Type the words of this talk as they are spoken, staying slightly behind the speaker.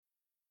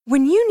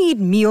When you need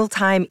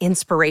mealtime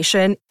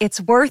inspiration,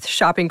 it's worth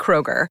shopping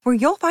Kroger, where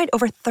you'll find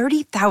over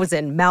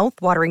 30,000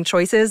 mouth-watering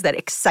choices that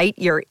excite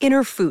your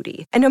inner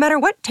foodie. And no matter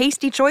what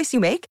tasty choice you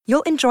make,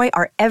 you'll enjoy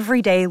our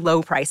everyday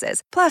low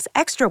prices, plus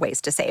extra ways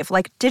to save,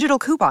 like digital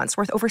coupons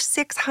worth over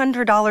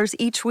 $600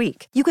 each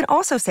week. You can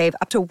also save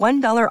up to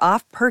 $1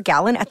 off per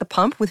gallon at the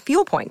pump with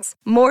fuel points.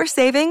 More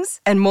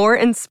savings and more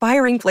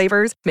inspiring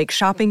flavors make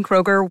shopping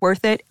Kroger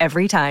worth it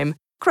every time.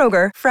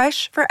 Kroger,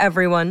 fresh for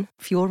everyone.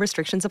 Fuel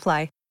restrictions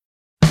apply.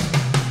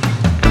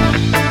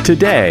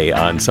 Today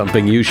on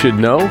Something You Should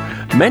Know,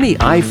 many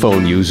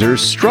iPhone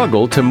users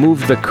struggle to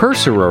move the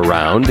cursor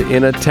around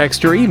in a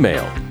text or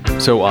email.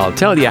 So I'll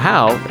tell you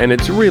how, and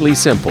it's really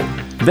simple.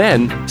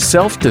 Then,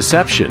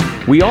 self-deception.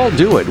 We all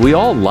do it. We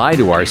all lie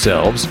to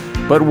ourselves.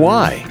 But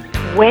why?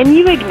 When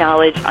you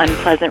acknowledge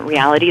unpleasant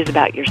realities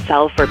about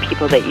yourself or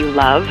people that you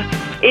love,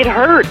 it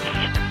hurts.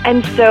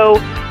 And so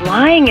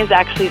lying is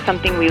actually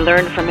something we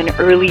learn from an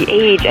early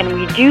age, and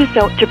we do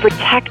so to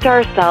protect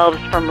ourselves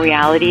from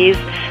realities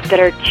that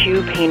are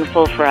too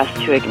painful for us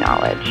to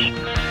acknowledge.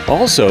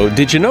 Also,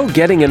 did you know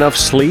getting enough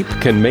sleep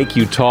can make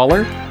you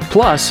taller?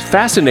 Plus,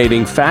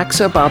 fascinating facts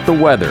about the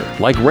weather,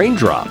 like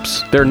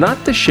raindrops. They're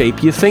not the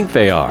shape you think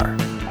they are.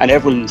 And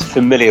everyone's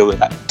familiar with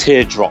that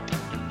teardrop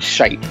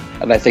shape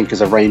that they think is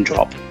a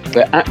raindrop.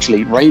 But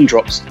actually,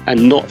 raindrops are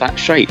not that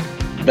shape.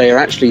 They are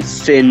actually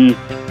thin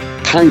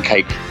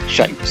pancake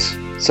shapes,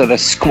 so they're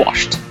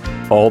squashed.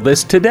 All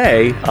this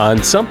today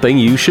on Something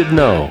You Should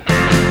Know.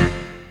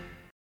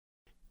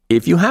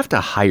 If you have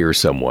to hire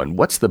someone,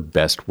 what's the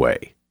best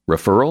way?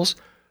 Referrals?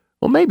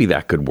 Well, maybe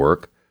that could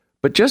work.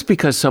 But just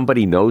because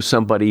somebody knows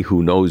somebody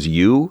who knows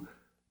you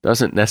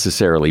doesn't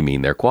necessarily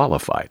mean they're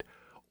qualified.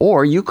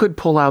 Or you could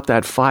pull out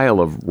that file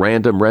of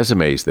random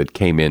resumes that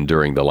came in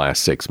during the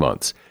last 6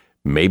 months.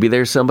 Maybe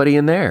there's somebody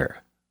in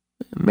there.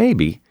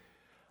 Maybe.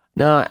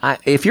 Now,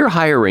 if you're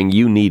hiring,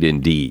 you need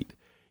Indeed.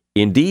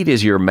 Indeed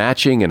is your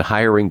matching and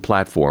hiring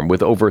platform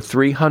with over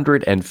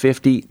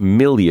 350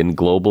 million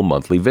global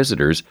monthly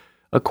visitors,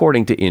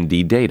 according to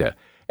Indeed data,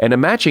 and a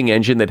matching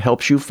engine that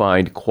helps you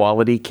find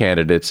quality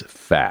candidates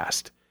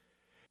fast.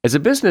 As a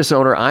business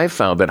owner, I've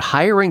found that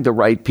hiring the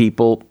right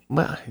people,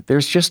 well,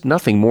 there's just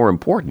nothing more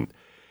important.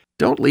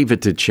 Don't leave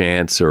it to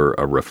chance or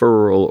a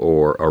referral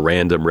or a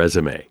random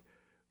resume.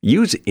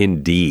 Use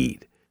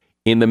Indeed.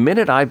 In the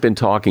minute I've been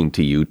talking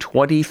to you,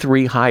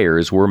 23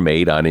 hires were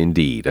made on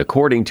Indeed,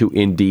 according to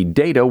Indeed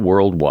data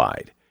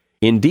worldwide.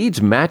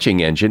 Indeed's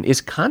matching engine is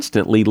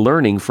constantly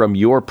learning from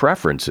your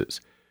preferences.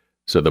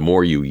 So the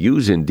more you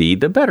use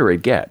Indeed, the better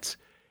it gets.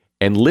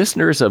 And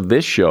listeners of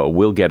this show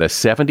will get a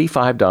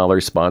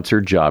 $75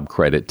 sponsored job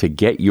credit to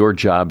get your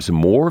jobs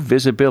more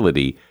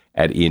visibility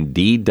at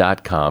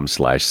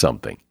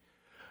Indeed.com/something.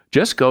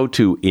 Just go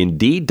to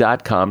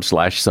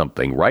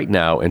Indeed.com/something right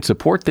now and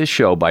support this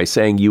show by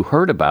saying you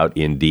heard about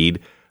Indeed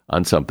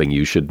on Something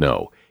You Should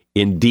Know.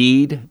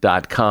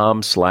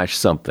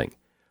 Indeed.com/something.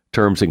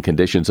 Terms and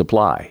conditions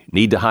apply.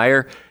 Need to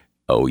hire?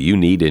 Oh, you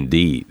need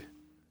Indeed.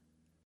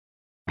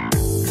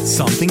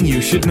 Something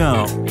you should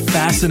know.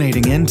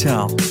 Fascinating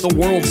intel, the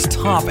world's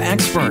top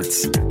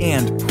experts,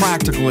 and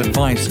practical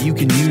advice you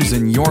can use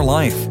in your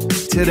life.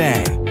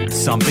 Today,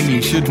 Something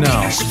You Should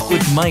Know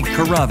with Mike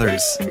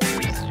Carruthers.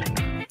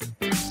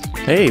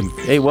 Hey,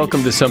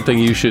 welcome to Something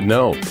You Should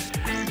Know.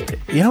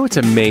 You know, it's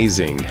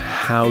amazing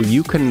how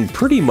you can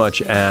pretty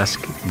much ask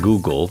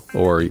Google,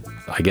 or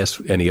I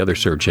guess any other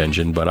search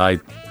engine, but I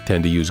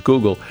tend to use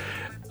Google,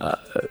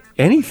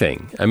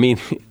 anything. I mean,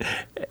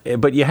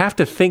 but you have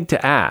to think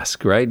to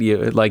ask, right?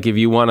 Like if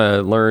you want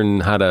to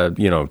learn how to,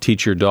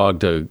 teach your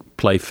dog to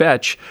play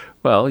fetch,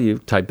 well, you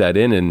type that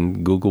in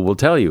and Google will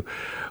tell you.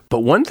 But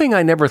one thing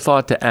I never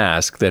thought to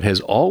ask that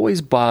has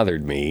always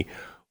bothered me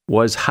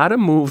was how to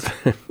move,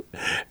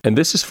 and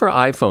this is for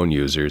iPhone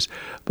users,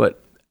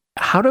 but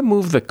how to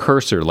move the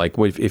cursor. Like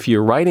if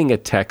you're writing a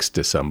text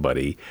to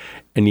somebody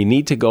and you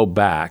need to go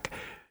back,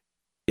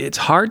 it's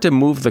hard to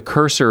move the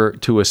cursor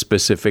to a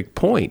specific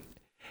point.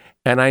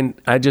 And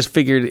I just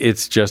figured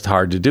it's just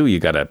hard to do. You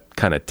got to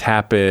kind of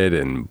tap it.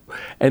 And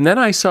then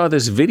I saw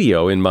this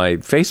video in my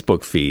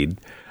Facebook feed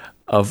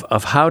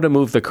of how to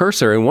move the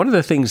cursor. And one of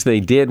the things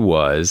they did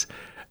was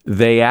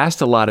they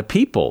asked a lot of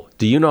people,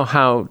 do you know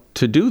how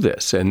to do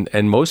this?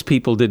 And most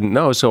people didn't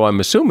know. So I'm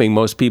assuming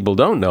most people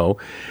don't know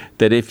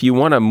that if you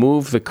want to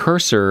move the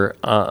cursor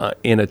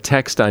in a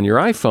text on your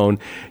iPhone,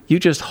 you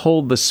just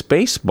hold the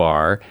space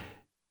bar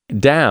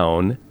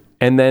down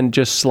and then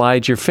just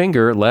slide your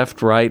finger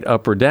left, right,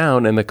 up, or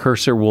down, and the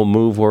cursor will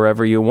move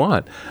wherever you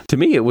want. To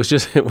me, it was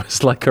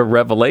like a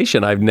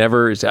revelation. I'd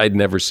never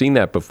seen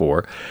that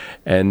before.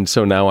 And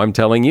so now I'm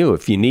telling you,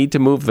 if you need to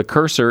move the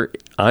cursor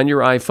on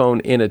your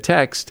iPhone in a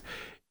text,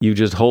 you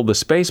just hold the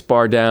space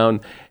bar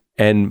down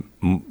and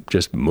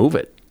just move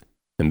it.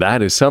 And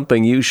that is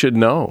something you should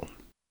know.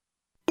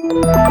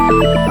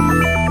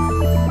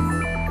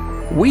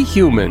 We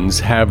humans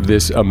have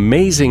this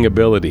amazing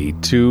ability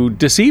to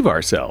deceive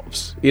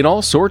ourselves in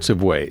all sorts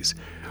of ways.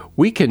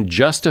 We can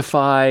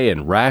justify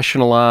and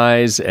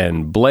rationalize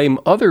and blame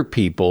other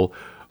people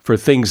for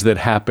things that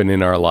happen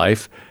in our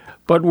life,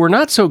 but we're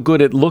not so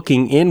good at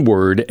looking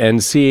inward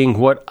and seeing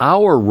what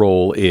our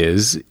role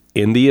is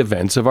in the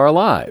events of our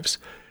lives.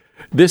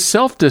 This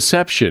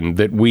self-deception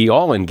that we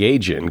all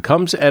engage in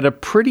comes at a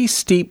pretty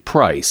steep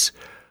price.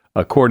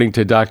 According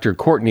to Dr.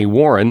 Courtney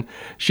Warren,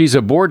 she's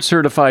a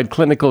board-certified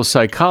clinical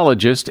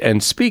psychologist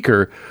and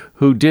speaker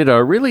who did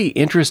a really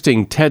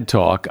interesting TED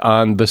Talk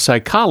on the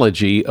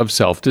psychology of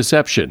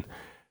self-deception.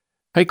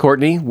 Hey,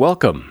 Courtney,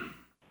 welcome.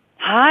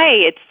 Hi,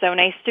 it's so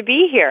nice to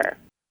be here.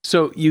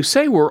 So you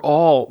say we're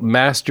all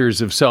masters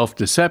of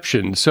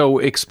self-deception, so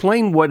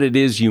explain what it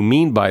is you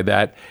mean by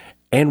that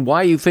and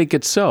why you think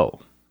it's so.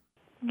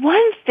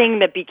 One thing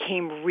that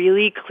became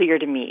really clear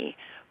to me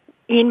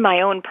in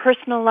my own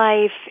personal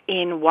life,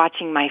 in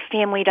watching my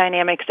family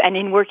dynamics, and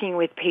in working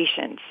with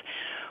patients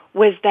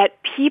was that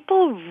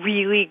people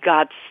really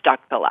got stuck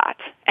a lot.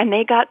 And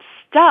they got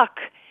stuck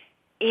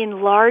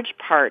in large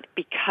part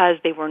because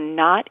they were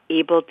not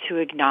able to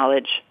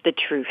acknowledge the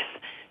truth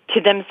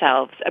to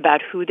themselves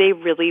about who they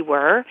really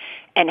were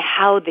and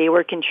how they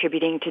were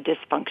contributing to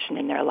dysfunction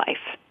in their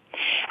life.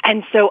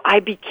 And so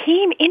I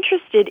became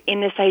interested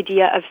in this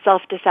idea of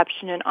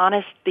self-deception and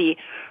honesty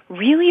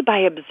really by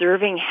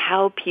observing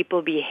how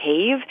people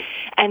behave,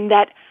 and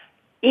that,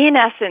 in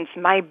essence,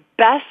 my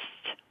best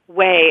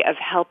way of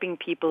helping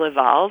people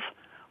evolve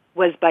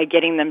was by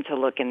getting them to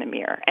look in the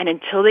mirror. And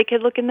until they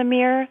could look in the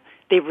mirror,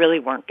 they really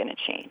weren't going to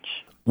change.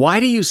 Why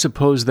do you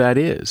suppose that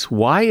is?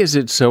 Why is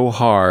it so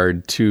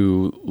hard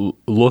to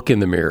look in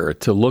the mirror,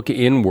 to look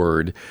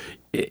inward?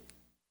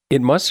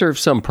 It must serve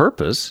some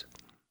purpose.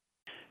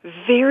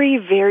 Very,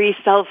 very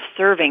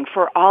self-serving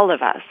for all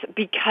of us,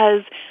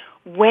 because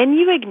when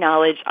you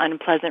acknowledge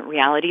unpleasant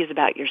realities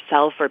about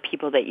yourself or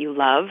people that you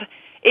love,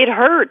 it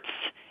hurts.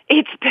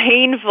 It's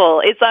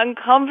painful. It's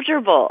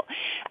uncomfortable.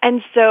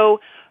 And so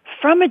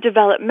from a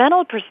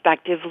developmental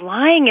perspective,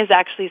 lying is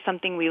actually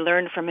something we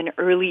learn from an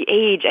early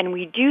age, and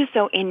we do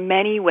so in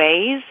many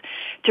ways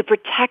to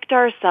protect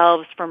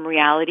ourselves from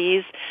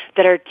realities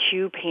that are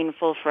too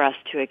painful for us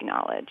to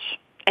acknowledge.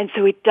 And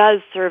so it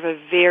does serve a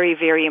very,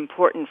 very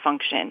important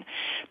function.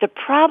 The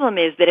problem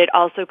is that it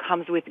also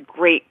comes with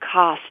great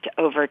cost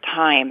over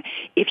time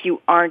if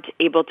you aren't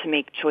able to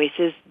make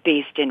choices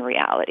based in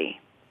reality.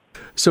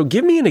 So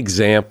give me an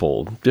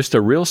example, just a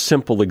real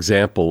simple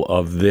example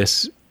of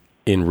this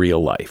in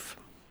real life.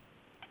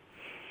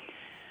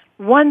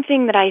 One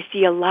thing that I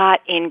see a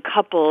lot in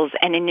couples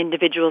and in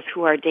individuals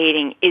who are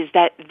dating is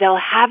that they'll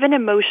have an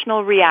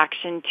emotional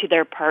reaction to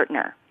their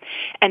partner.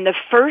 And the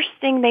first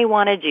thing they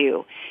want to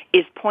do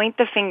is point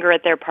the finger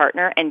at their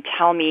partner and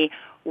tell me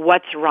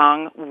what's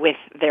wrong with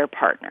their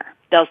partner.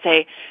 They'll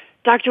say,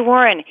 Dr.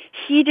 Warren,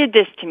 he did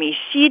this to me,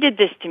 she did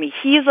this to me,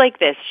 he's like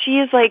this, she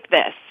is like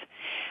this.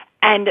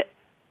 And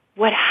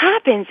what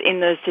happens in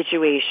those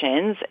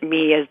situations,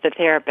 me as the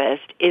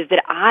therapist, is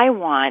that I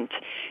want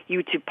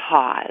you to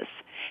pause.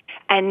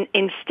 And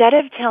instead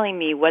of telling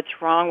me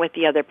what's wrong with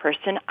the other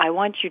person, I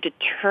want you to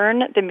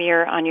turn the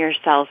mirror on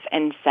yourself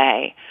and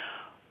say,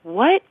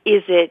 what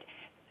is it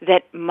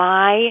that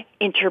my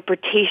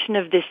interpretation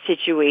of this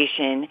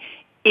situation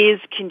is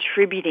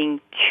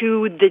contributing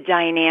to the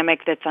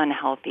dynamic that's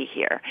unhealthy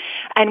here?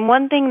 And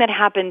one thing that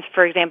happens,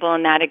 for example,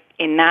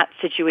 in that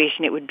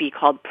situation, it would be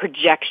called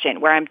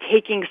projection, where I'm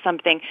taking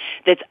something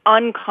that's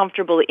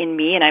uncomfortable in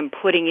me and I'm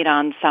putting it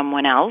on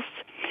someone else,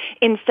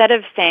 instead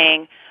of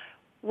saying,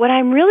 what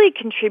I'm really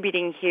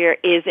contributing here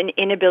is an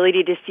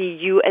inability to see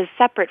you as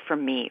separate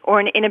from me, or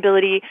an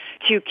inability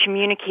to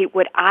communicate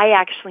what I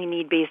actually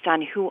need based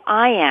on who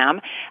I am,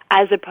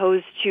 as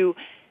opposed to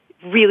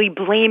really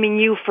blaming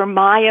you for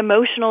my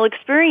emotional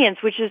experience,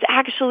 which is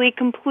actually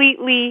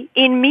completely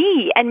in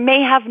me and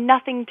may have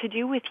nothing to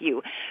do with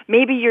you.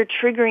 Maybe you're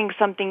triggering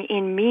something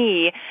in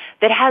me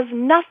that has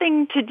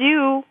nothing to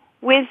do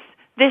with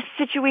this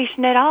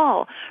situation at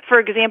all. For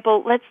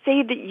example, let's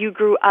say that you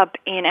grew up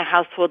in a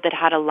household that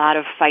had a lot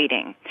of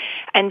fighting.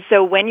 And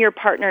so when your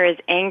partner is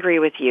angry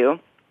with you,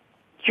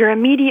 your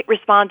immediate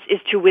response is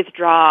to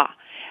withdraw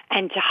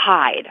and to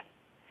hide.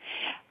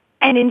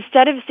 And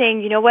instead of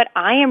saying, you know what,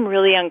 I am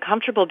really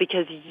uncomfortable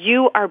because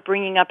you are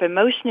bringing up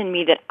emotion in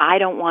me that I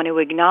don't want to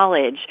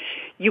acknowledge,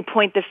 you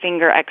point the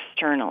finger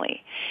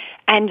externally.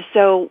 And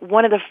so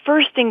one of the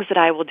first things that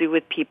I will do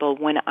with people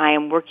when I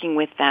am working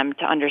with them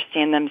to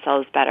understand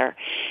themselves better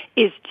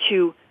is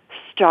to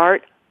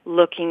start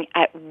looking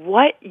at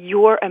what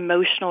your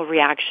emotional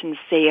reactions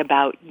say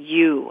about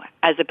you,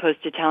 as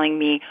opposed to telling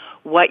me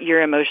what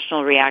your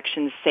emotional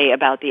reactions say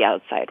about the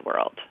outside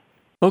world.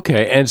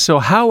 Okay, and so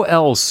how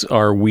else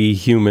are we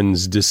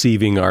humans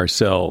deceiving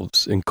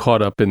ourselves and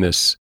caught up in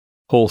this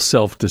whole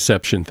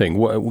self-deception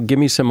thing? Give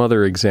me some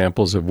other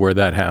examples of where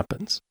that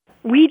happens.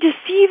 We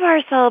deceive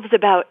ourselves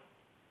about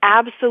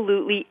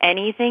absolutely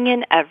anything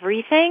and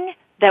everything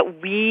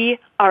that we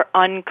are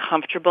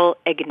uncomfortable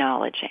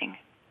acknowledging.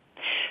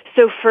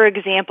 So, for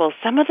example,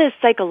 some of the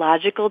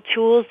psychological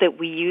tools that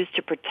we use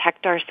to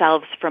protect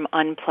ourselves from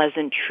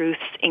unpleasant truths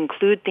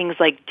include things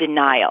like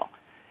denial.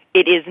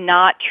 It is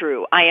not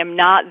true. I am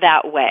not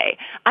that way.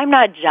 I'm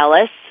not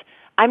jealous.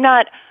 I'm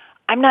not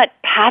I'm not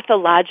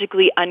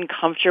pathologically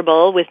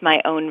uncomfortable with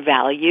my own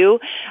value.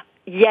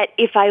 Yet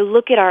if I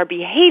look at our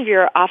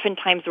behavior,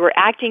 oftentimes we're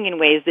acting in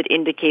ways that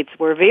indicates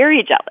we're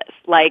very jealous,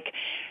 like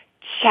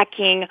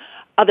checking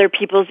other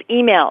people's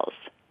emails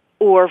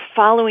or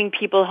following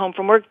people home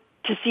from work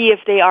to see if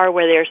they are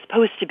where they're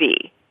supposed to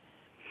be.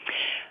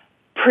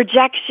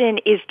 Projection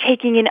is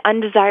taking an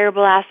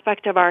undesirable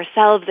aspect of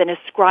ourselves and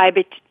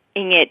ascribing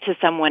it to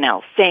someone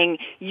else, saying,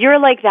 you're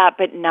like that,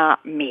 but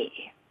not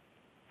me.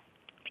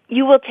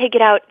 You will take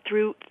it out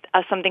through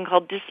something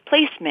called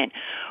displacement,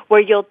 where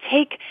you'll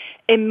take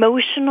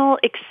emotional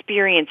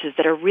experiences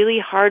that are really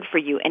hard for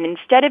you, and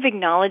instead of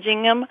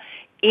acknowledging them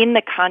in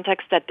the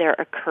context that they're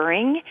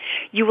occurring,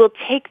 you will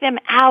take them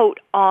out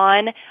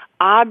on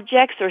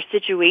objects or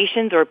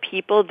situations or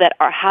people that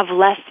have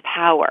less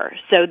power.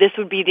 So this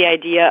would be the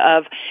idea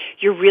of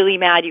you're really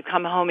mad, you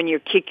come home and you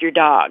kick your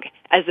dog,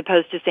 as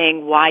opposed to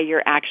saying why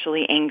you're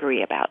actually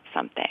angry about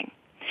something.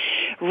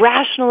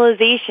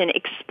 Rationalization,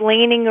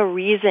 explaining a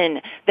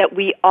reason that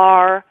we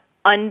are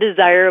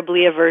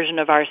undesirably a version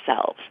of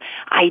ourselves.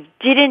 I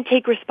didn't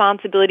take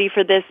responsibility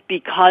for this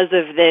because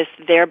of this,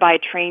 thereby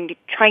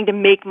trying to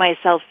make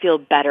myself feel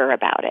better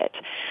about it.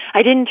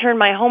 I didn't turn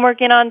my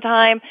homework in on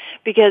time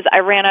because I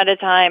ran out of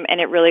time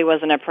and it really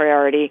wasn't a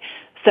priority.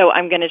 So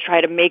I'm going to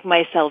try to make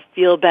myself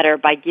feel better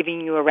by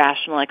giving you a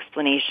rational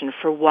explanation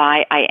for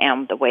why I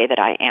am the way that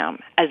I am,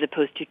 as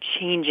opposed to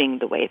changing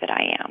the way that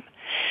I am.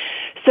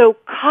 So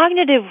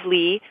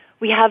cognitively,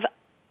 we have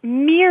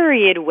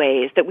myriad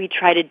ways that we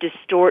try to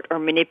distort or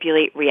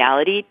manipulate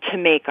reality to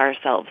make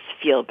ourselves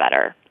feel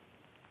better.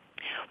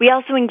 We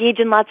also engage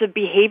in lots of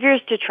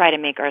behaviors to try to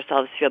make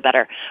ourselves feel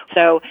better.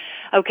 So,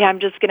 okay, I'm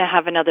just going to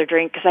have another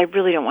drink because I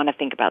really don't want to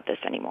think about this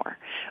anymore.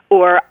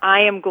 Or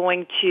I am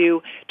going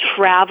to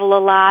travel a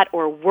lot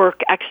or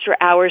work extra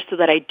hours so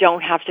that I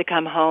don't have to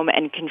come home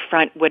and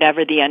confront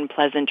whatever the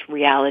unpleasant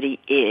reality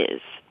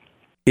is.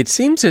 It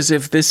seems as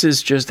if this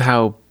is just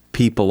how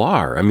people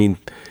are. I mean,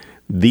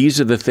 these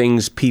are the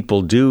things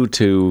people do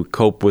to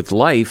cope with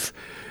life.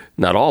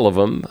 Not all of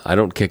them. I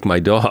don't kick my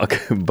dog,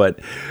 but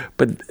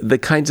the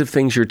kinds of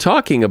things you're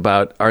talking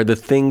about are the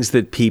things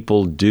that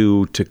people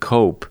do to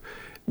cope.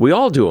 We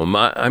all do them.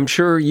 I'm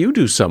sure you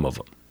do some of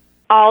them.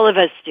 All of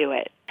us do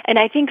it. And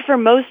I think for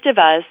most of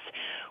us,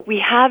 we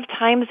have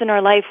times in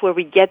our life where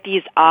we get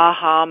these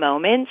aha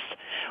moments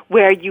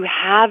where you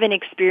have an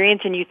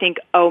experience and you think,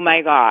 oh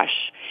my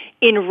gosh,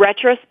 in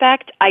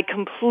retrospect, I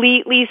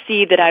completely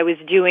see that I was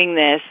doing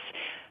this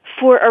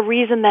for a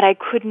reason that I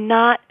could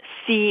not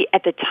see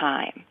at the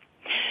time.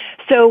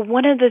 So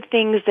one of the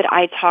things that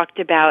I talked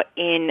about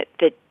in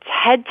the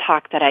TED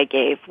Talk that I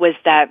gave was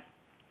that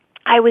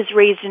I was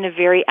raised in a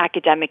very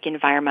academic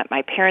environment.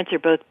 My parents are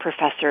both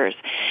professors.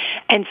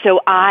 And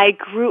so I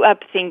grew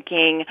up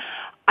thinking,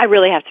 I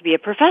really have to be a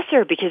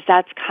professor because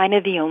that's kind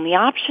of the only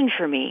option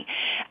for me.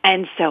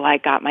 And so I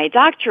got my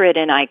doctorate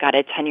and I got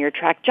a tenure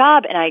track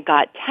job and I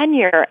got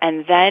tenure.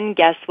 And then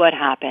guess what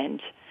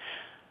happened?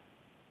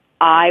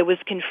 I was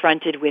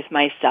confronted with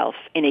myself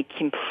in a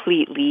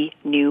completely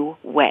new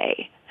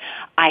way.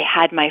 I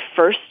had my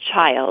first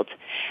child,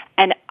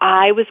 and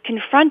I was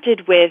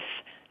confronted with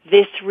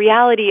this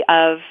reality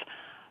of,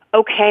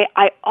 okay,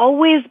 I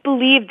always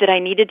believed that I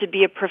needed to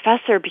be a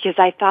professor because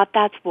I thought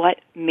that's what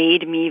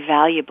made me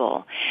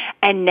valuable.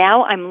 And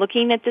now I'm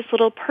looking at this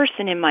little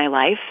person in my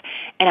life,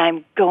 and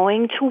I'm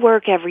going to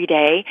work every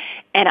day,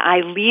 and I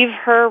leave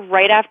her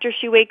right after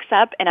she wakes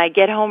up, and I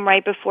get home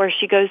right before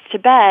she goes to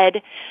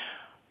bed.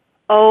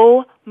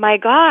 Oh my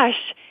gosh,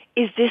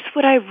 is this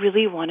what I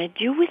really want to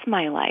do with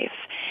my life?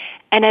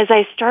 And as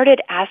I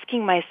started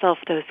asking myself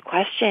those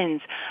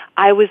questions,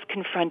 I was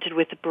confronted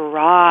with a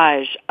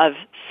barrage of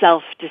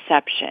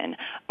self-deception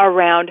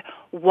around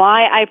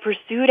why I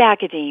pursued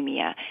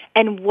academia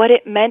and what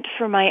it meant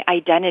for my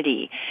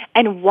identity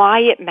and why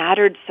it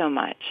mattered so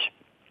much.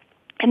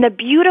 And the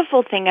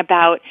beautiful thing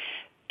about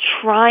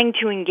trying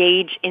to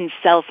engage in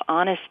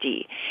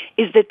self-honesty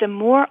is that the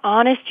more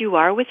honest you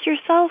are with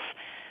yourself,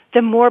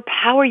 the more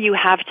power you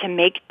have to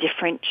make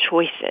different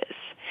choices.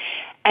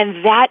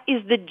 And that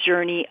is the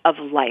journey of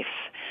life.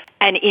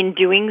 And in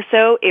doing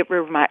so, it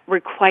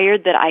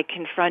required that I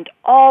confront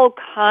all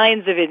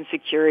kinds of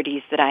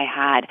insecurities that I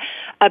had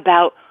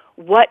about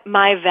what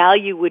my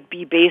value would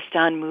be based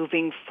on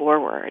moving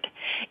forward.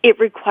 It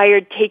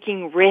required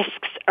taking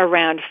risks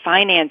around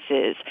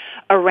finances,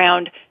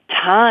 around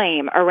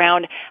time,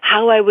 around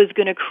how I was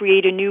going to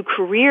create a new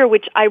career,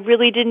 which I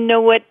really didn't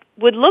know what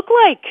would look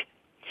like.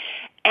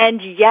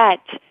 And yet,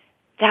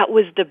 that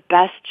was the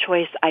best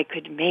choice I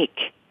could make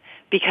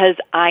because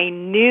I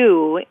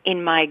knew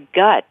in my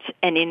gut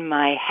and in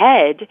my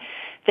head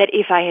that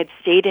if I had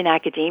stayed in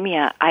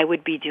academia, I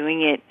would be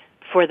doing it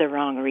for the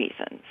wrong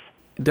reasons.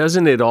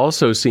 Doesn't it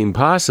also seem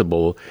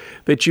possible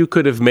that you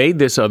could have made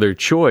this other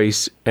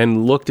choice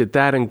and looked at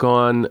that and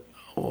gone,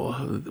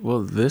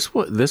 well, this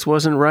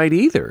wasn't right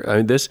either.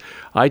 I mean,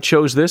 I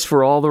chose this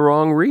for all the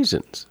wrong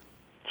reasons.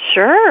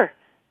 Sure.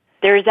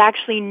 There's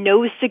actually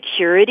no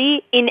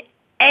security in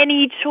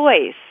any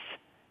choice.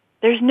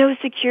 There's no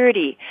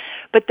security.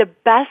 But the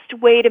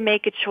best way to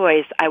make a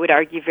choice, I would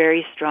argue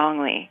very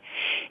strongly,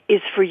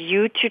 is for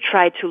you to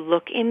try to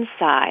look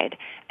inside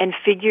and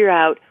figure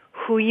out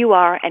who you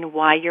are and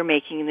why you're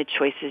making the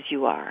choices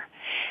you are.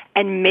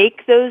 And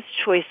make those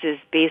choices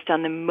based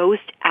on the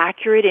most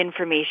accurate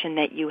information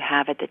that you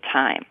have at the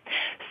time.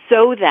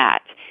 So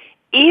that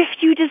if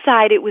you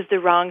decide it was the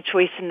wrong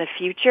choice in the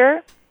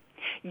future,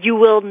 you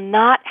will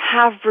not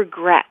have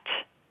regret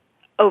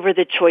over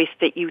the choice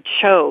that you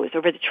chose,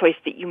 over the choice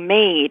that you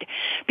made,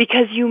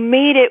 because you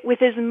made it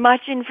with as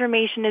much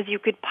information as you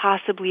could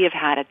possibly have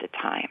had at the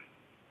time.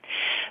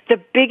 The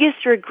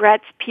biggest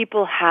regrets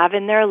people have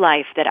in their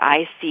life that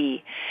I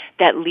see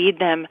that lead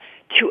them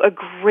to a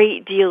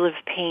great deal of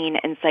pain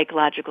and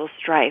psychological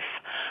strife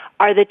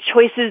are the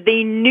choices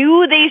they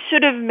knew they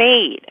should have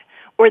made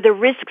or the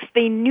risks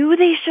they knew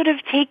they should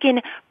have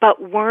taken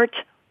but weren't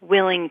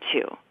willing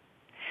to.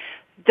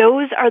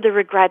 Those are the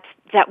regrets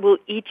that will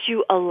eat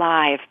you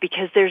alive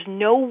because there's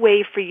no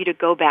way for you to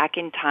go back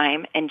in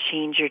time and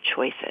change your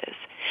choices.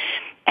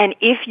 And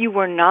if you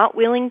were not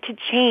willing to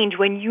change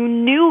when you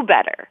knew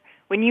better,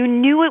 when you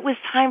knew it was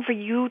time for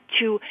you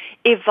to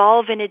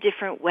evolve in a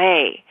different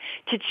way,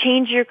 to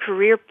change your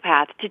career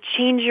path, to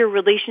change your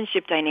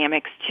relationship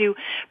dynamics, to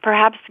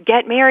perhaps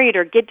get married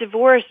or get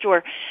divorced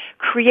or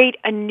create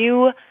a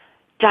new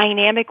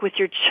dynamic with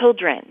your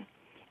children,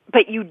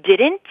 but you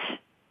didn't,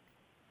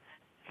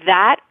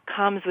 that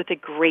comes with a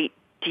great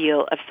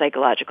deal of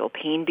psychological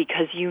pain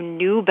because you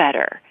knew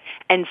better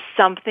and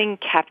something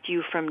kept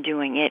you from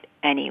doing it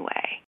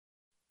anyway.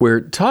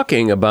 We're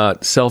talking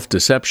about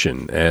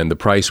self-deception and the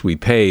price we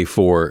pay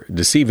for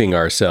deceiving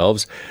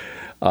ourselves.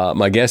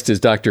 My guest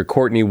is Dr.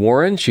 Courtney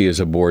Warren. She is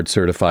a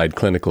board-certified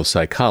clinical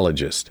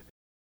psychologist.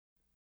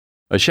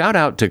 A shout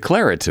out to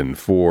Claritin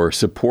for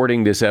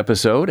supporting this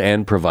episode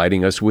and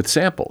providing us with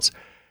samples.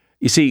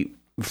 You see,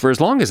 for as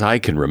long as I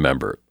can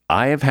remember,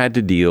 I have had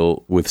to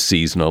deal with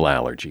seasonal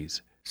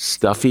allergies.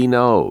 Stuffy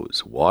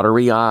nose,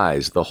 watery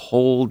eyes, the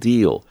whole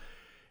deal.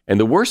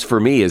 And the worst for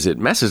me is it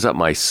messes up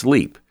my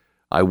sleep.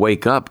 I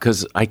wake up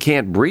because I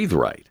can't breathe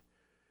right.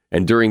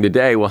 And during the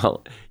day,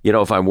 well,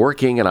 if I'm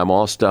working and I'm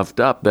all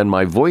stuffed up, then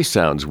my voice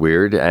sounds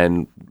weird,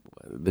 and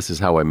this is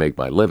how I make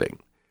my living.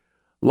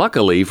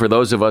 Luckily, for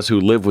those of us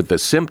who live with the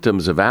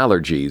symptoms of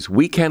allergies,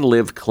 we can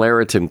live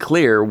Claritin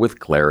Clear with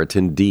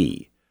Claritin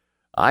D.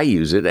 I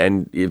use it,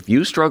 and if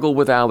you struggle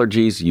with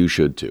allergies, you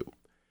should too.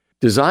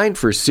 Designed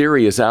for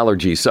serious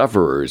allergy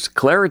sufferers,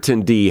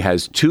 Claritin D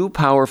has 2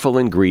 powerful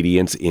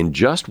ingredients in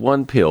just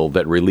one pill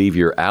that relieve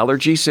your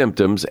allergy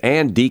symptoms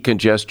and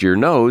decongest your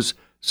nose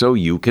so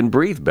you can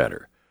breathe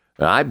better.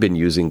 I've been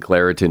using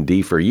Claritin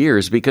D for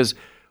years because,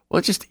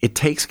 it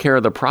takes care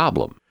of the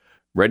problem.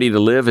 Ready to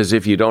live as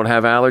if you don't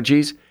have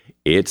allergies?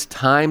 It's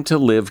time to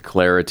live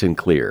Claritin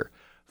Clear.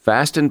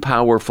 Fast and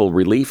powerful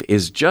relief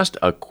is just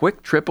a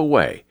quick trip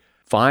away.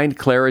 Find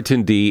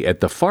Claritin D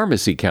at the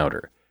pharmacy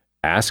counter.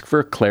 Ask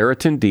for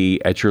Claritin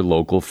D at your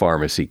local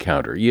pharmacy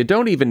counter. You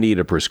don't even need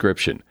a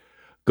prescription.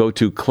 Go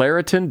to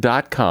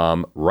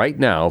Claritin.com right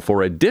now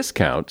for a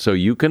discount so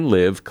you can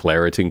live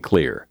Claritin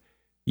Clear.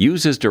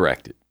 Use as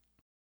directed.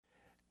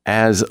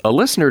 As a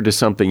listener to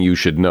Something You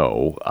Should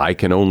Know, I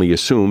can only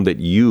assume that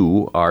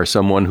you are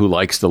someone who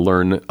likes to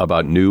learn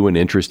about new and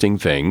interesting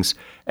things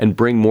and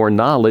bring more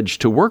knowledge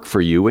to work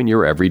for you in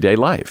your everyday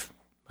life.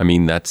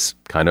 That's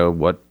kind of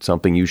what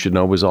Something You Should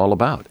Know is all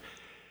about.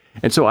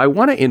 And so I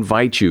want to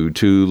invite you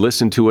to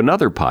listen to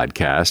another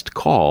podcast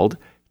called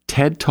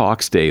TED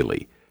Talks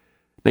Daily.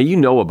 Now, you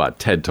know about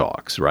TED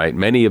Talks, right?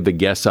 Many of the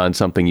guests on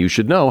Something You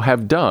Should Know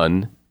have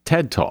done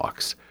TED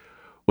Talks.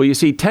 Well, you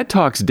see, TED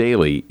Talks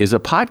Daily is a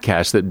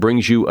podcast that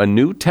brings you a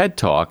new TED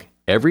Talk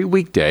every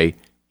weekday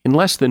in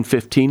less than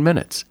 15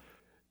 minutes.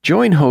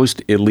 Join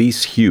host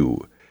Elise Hu.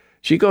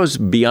 She goes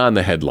beyond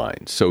the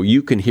headlines so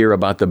you can hear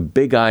about the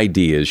big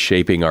ideas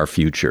shaping our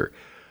future.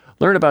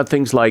 Learn about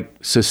things like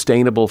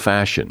sustainable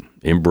fashion,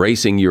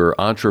 embracing your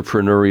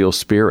entrepreneurial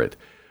spirit,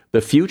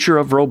 the future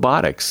of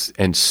robotics,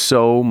 and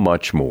so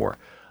much more.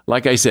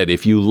 Like I said,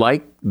 if you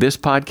like this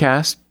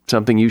podcast,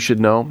 Something You Should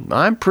Know,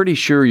 I'm pretty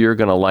sure you're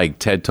going to like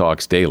TED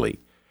Talks Daily.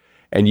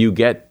 And you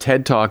get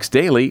TED Talks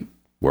Daily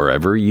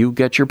wherever you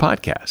get your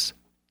podcasts.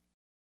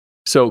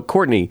 So,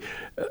 Courtney,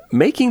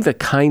 making the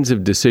kinds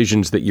of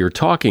decisions that you're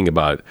talking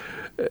about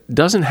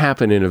doesn't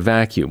happen in a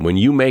vacuum. When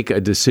you make a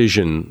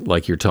decision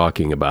like you're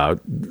talking about,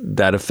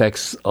 that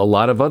affects a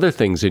lot of other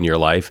things in your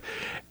life.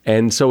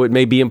 And so it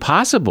may be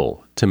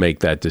impossible to make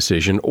that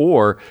decision,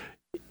 or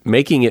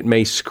making it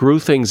may screw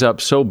things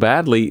up so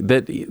badly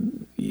that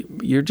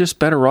you're just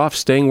better off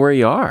staying where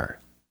you are.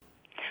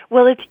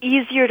 Well, it's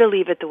easier to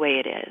leave it the way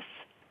it is.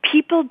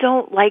 People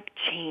don't like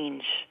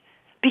change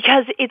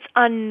because it's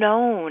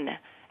unknown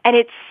and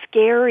it's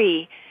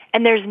scary.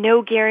 And there's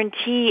no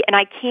guarantee, and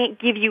I can't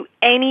give you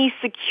any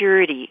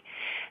security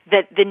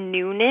that the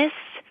newness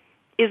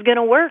is going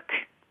to work.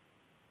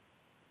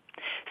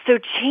 So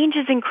change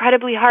is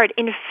incredibly hard.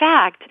 In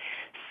fact,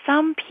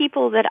 some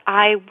people that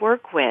I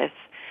work with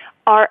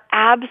are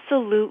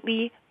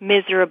absolutely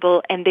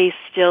miserable, and they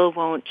still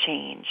won't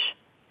change.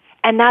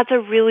 And that's a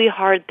really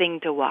hard thing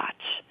to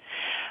watch.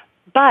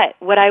 But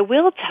what I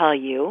will tell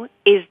you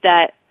is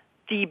that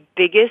the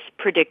biggest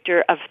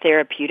predictor of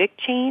therapeutic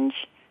change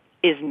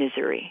is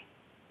misery.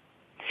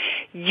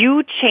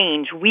 You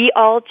change, we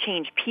all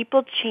change,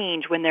 people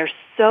change when they're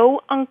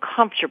so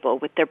uncomfortable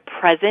with their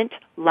present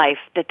life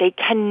that they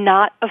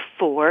cannot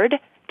afford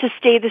to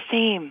stay the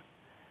same.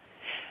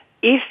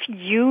 If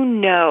you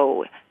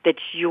know that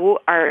you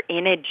are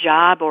in a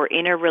job or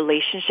in a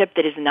relationship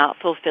that is not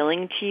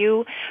fulfilling to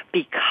you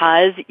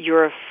because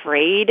you're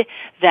afraid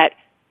that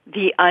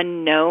the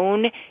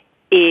unknown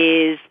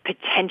is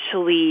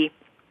potentially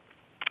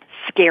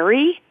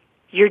scary,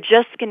 you're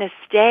just going to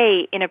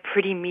stay in a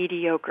pretty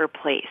mediocre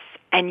place.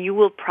 And you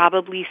will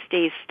probably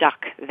stay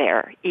stuck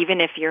there,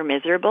 even if you're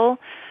miserable,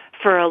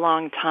 for a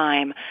long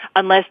time,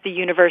 unless the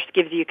universe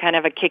gives you kind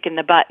of a kick in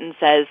the butt and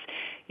says,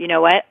 you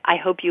know what, I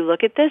hope you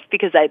look at this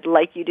because I'd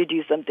like you to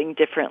do something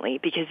differently,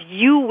 because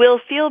you will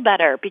feel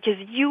better, because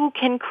you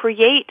can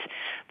create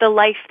the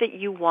life that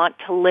you want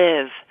to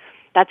live.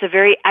 That's a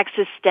very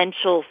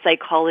existential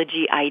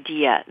psychology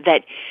idea,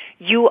 that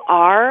you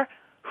are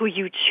who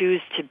you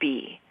choose to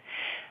be.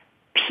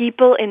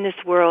 People in this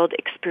world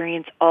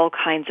experience all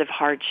kinds of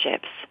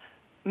hardships,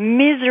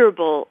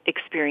 miserable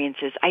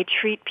experiences. I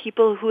treat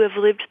people who have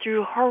lived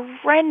through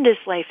horrendous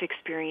life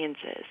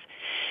experiences.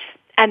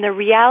 And the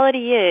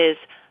reality is,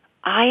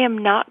 I am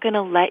not going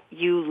to let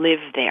you live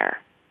there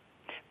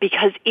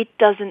because it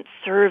doesn't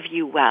serve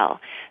you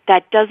well.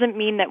 That doesn't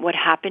mean that what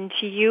happened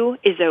to you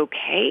is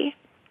okay.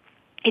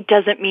 It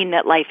doesn't mean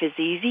that life is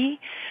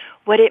easy.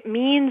 What it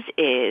means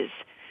is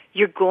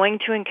you're going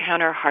to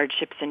encounter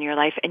hardships in your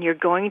life, and you're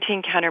going to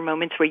encounter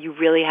moments where you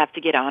really have to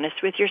get honest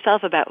with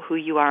yourself about who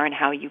you are and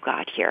how you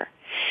got here.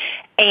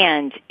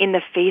 And in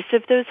the face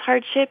of those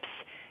hardships,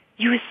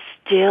 you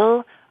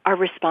still are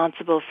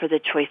responsible for the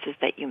choices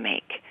that you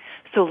make.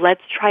 So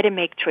let's try to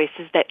make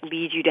choices that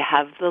lead you to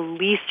have the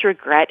least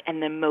regret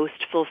and the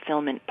most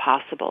fulfillment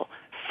possible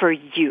for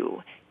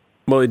you.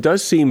 Well, it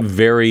does seem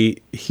very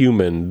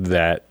human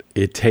that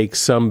it takes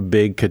some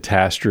big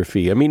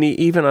catastrophe. I mean,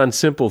 even on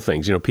simple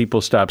things,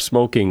 people stop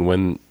smoking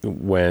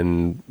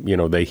when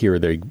they hear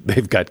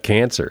they've got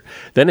cancer.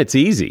 Then it's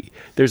easy.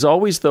 There's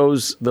always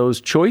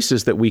those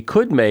choices that we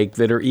could make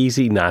that are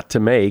easy not to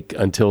make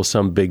until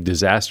some big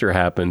disaster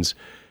happens,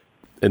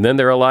 and then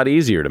they're a lot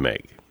easier to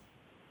make.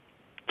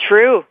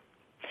 True.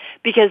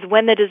 Because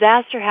when the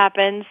disaster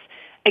happens,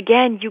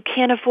 again, you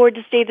can't afford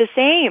to stay the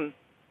same,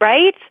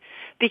 right?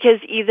 Because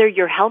either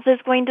your health is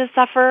going to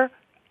suffer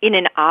in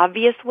an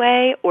obvious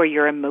way or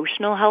your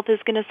emotional health is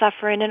going to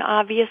suffer in an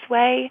obvious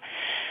way.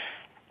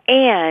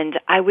 And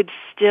I would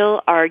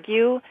still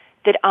argue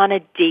that on a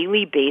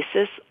daily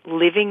basis,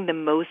 living the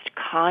most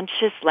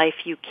conscious life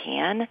you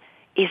can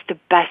is the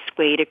best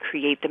way to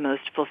create the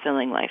most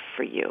fulfilling life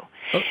for you.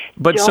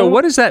 But so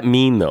what does that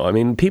mean, though? I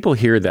mean, people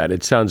hear that.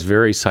 It sounds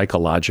very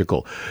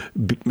psychological.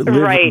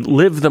 Right.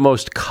 Live the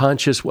most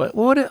conscious way.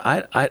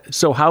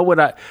 So how would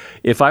I,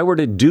 if I were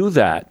to do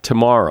that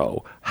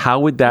tomorrow, how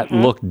would that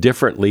look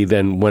differently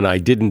than when I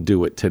didn't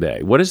do it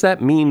today? What does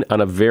that mean on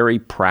a very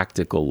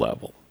practical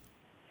level?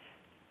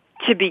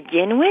 To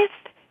begin with,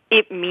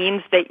 it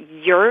means that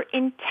your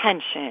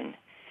intention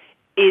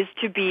is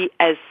to be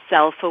as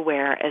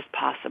self-aware as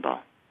possible.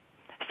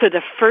 So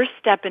the first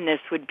step in this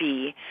would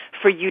be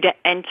for you to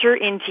enter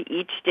into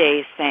each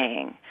day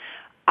saying,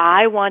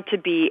 I want to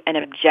be an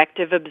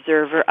objective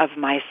observer of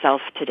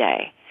myself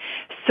today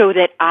so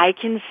that I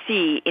can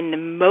see in the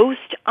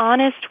most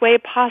honest way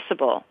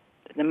possible,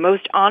 the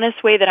most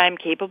honest way that I'm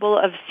capable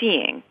of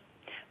seeing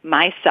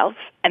myself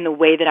and the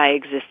way that I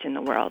exist in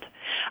the world.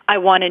 I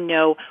want to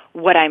know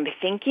what I'm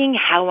thinking,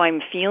 how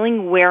I'm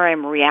feeling, where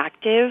I'm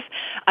reactive.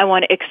 I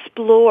want to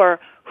explore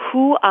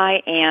who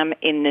I am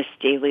in this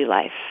daily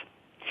life.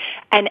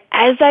 And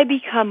as I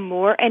become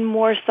more and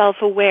more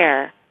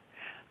self-aware,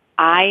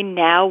 I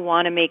now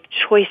want to make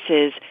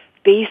choices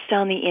based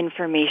on the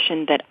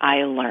information that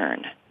I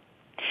learn.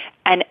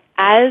 And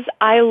as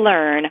I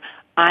learn,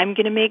 I'm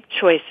going to make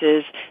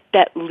choices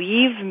that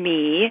leave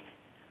me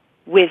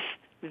with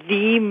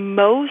the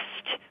most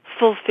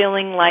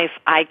fulfilling life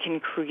I can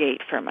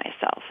create for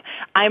myself.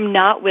 I'm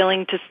not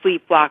willing to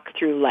sleepwalk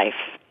through life.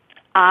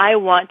 I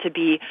want to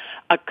be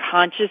a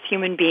conscious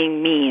human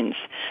being means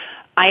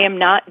I am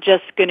not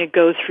just going to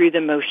go through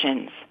the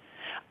motions.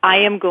 I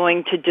am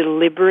going to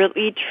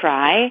deliberately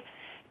try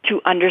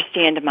to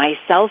understand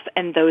myself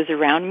and those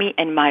around me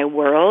and my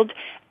world.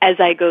 As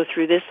I go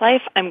through this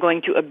life, I'm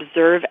going to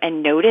observe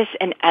and notice,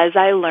 and as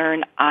I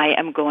learn, I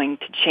am going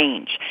to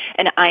change.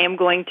 And I am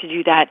going to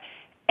do that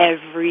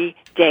every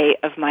day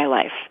of my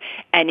life.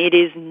 And it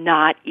is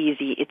not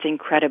easy. It's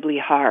incredibly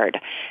hard.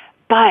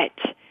 But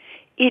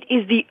it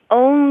is the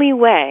only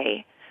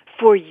way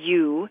for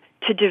you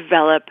to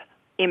develop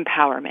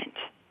empowerment.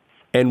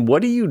 And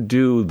what do you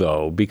do,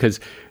 though? Because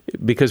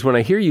when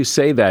I hear you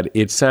say that,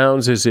 it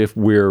sounds as if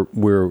we're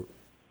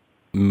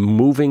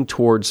moving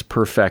towards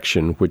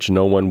perfection, which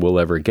no one will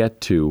ever get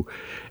to.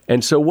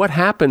 And so what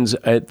happens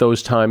at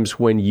those times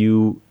when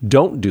you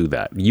don't do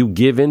that? You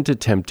give in to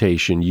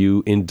temptation,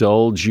 you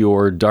indulge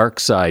your dark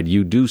side,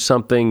 you do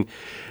something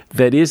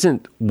that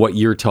isn't what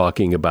you're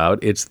talking about.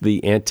 It's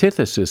the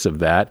antithesis of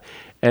that.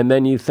 And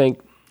then you think,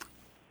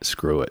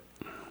 screw it.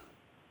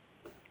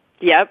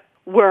 Yep.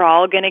 We're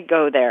all going to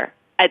go there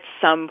at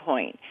some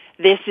point.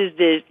 This is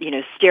the,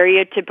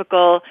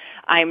 stereotypical,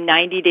 I'm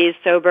 90 days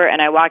sober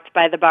and I walked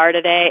by the bar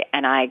today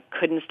and I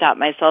couldn't stop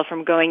myself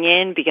from going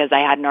in because I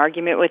had an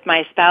argument with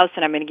my spouse,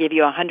 and I'm going to give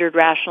you 100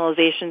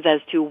 rationalizations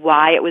as to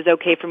why it was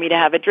okay for me to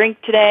have a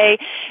drink today,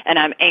 and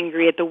I'm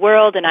angry at the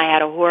world, and I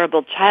had a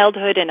horrible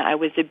childhood and I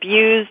was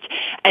abused,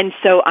 and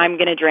so I'm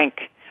going to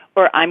drink,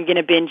 or I'm going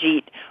to binge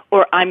eat,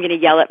 or I'm going to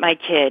yell at my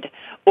kid,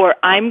 or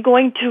I'm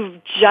going to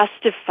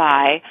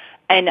justify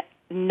an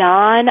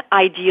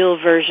non-ideal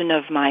version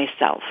of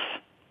myself.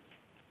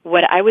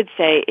 What I would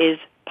say is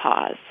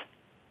pause.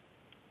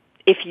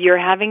 If you're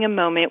having a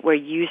moment where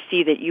you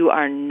see that you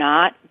are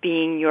not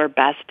being your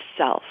best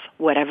self,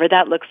 whatever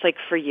that looks like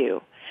for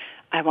you,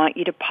 I want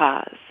you to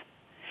pause.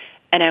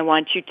 And I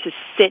want you to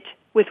sit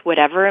with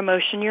whatever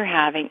emotion you're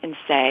having and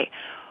say,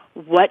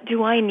 what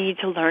do I need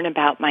to learn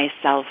about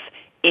myself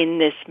in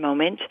this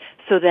moment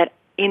so that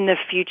in the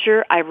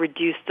future I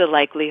reduce the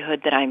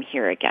likelihood that I'm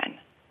here again?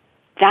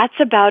 That's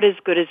about as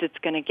good as it's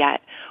going to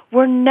get.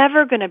 We're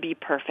never going to be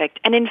perfect.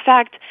 And in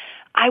fact,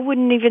 I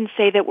wouldn't even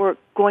say that we're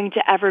going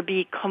to ever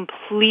be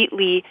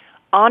completely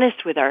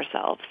honest with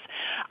ourselves.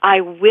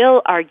 I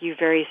will argue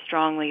very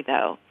strongly,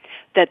 though,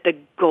 that the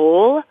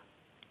goal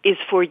is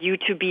for you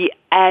to be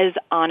as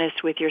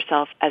honest with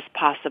yourself as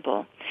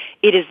possible.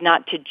 It is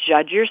not to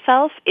judge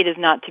yourself. It is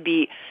not to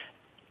be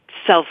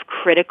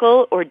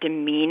self-critical or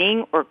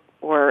demeaning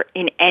or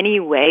in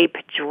any way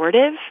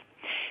pejorative.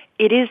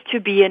 It is to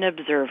be an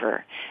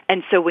observer.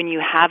 And so when you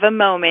have a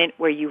moment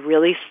where you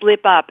really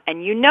slip up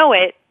and you know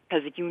it,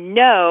 because you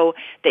know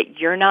that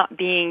you're not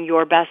being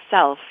your best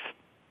self,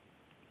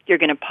 you're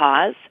going to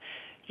pause,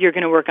 you're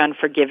going to work on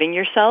forgiving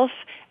yourself,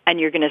 and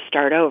you're going to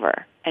start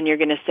over. And you're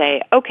going to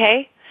say,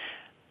 okay,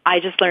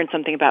 I just learned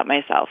something about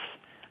myself.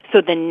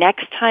 So the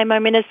next time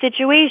I'm in a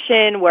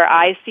situation where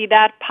I see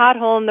that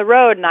pothole in the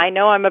road and I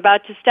know I'm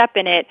about to step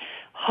in it,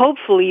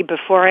 hopefully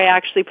before I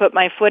actually put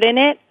my foot in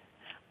it,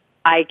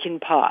 I can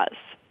pause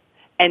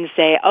and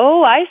say,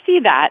 oh, I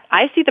see that.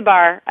 I see the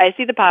bar. I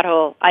see the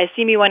pothole. I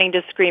see me wanting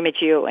to scream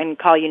at you and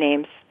call you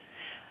names.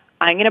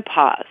 I'm going to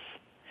pause,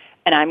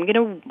 and I'm going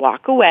to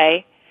walk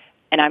away,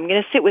 and I'm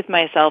going to sit with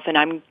myself, and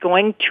I'm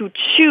going to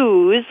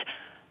choose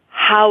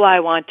how I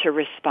want to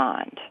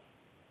respond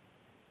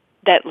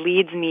that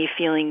leads me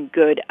feeling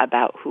good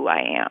about who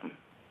I am.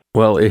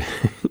 Well,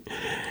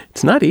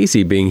 it's not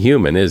easy being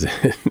human, is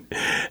it?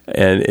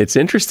 And it's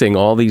interesting,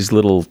 all these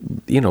little,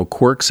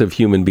 quirks of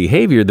human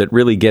behavior that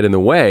really get in the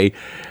way.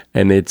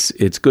 And it's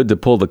good to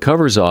pull the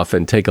covers off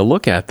and take a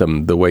look at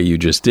them the way you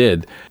just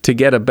did to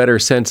get a better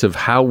sense of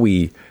how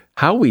we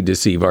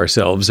deceive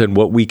ourselves and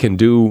what we can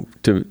do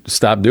to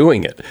stop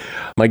doing it.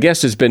 My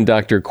guest has been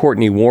Dr.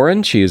 Courtney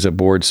Warren. She is a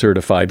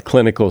board-certified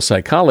clinical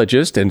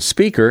psychologist and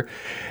speaker,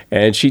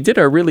 and she did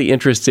a really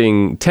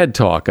interesting TED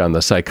Talk on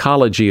the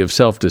psychology of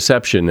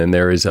self-deception, and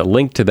there is a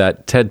link to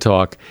that TED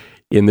Talk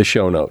in the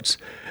show notes.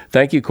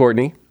 Thank you,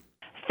 Courtney.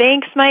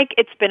 Thanks, Mike.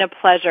 It's been a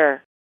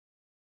pleasure.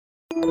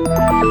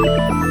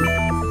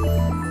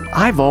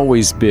 I've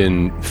always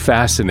been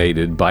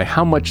fascinated by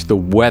how much the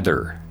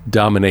weather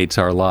dominates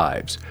our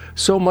lives.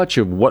 So much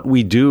of what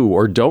we do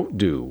or don't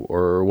do,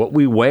 or what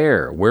we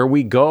wear, where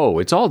we go,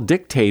 it's all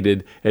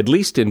dictated, at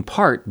least in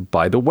part,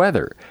 by the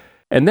weather.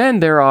 And then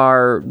there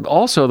are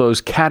also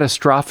those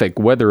catastrophic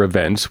weather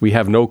events we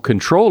have no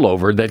control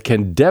over that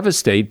can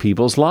devastate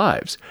people's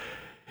lives.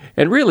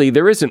 And really,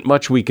 there isn't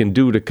much we can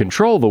do to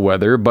control the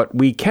weather, but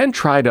we can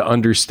try to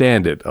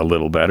understand it a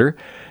little better.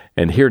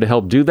 And here to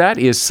help do that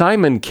is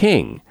Simon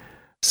King.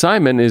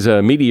 Simon is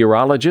a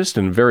meteorologist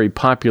and very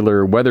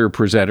popular weather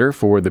presenter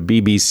for the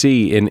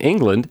BBC in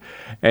England,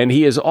 and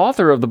he is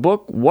author of the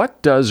book, What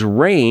Does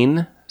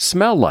Rain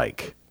Smell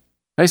Like?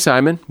 Hey,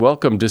 Simon,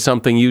 welcome to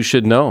Something You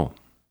Should Know.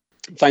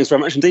 Thanks very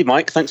much indeed,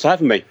 Mike. Thanks for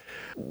having me.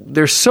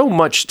 There's so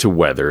much to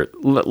weather.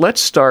 Let's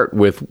start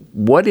with,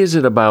 what is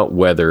it about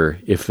weather,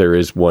 if there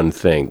is one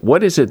thing?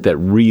 What is it that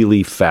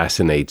really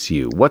fascinates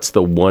you? What's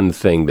the one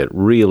thing that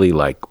really,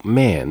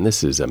 man,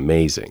 this is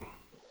amazing?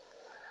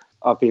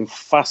 I've been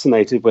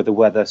fascinated with the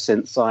weather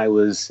since I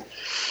was,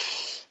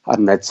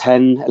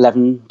 10,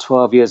 11,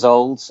 12 years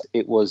old.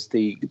 It was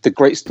the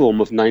Great Storm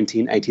of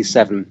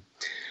 1987.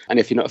 And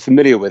if you're not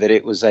familiar with it,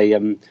 it was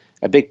a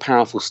big,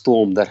 powerful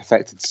storm that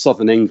affected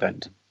southern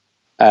England.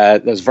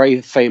 There was a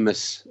very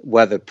famous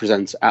weather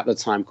presenter at the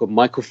time called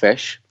Michael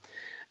Fish.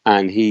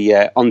 And he,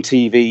 on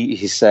TV,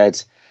 he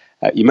said,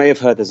 you may have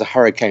heard there's a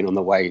hurricane on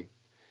the way.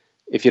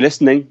 If you're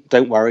listening,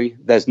 don't worry,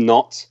 there's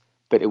not.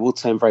 But it will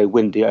turn very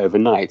windy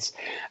overnight.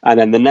 And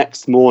then the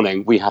next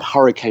morning, we had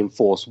hurricane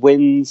force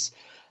winds,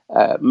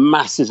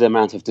 massive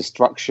amount of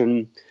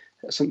destruction,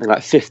 something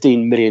like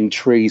 15 million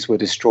trees were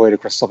destroyed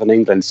across southern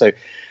England. So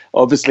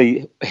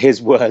obviously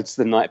his words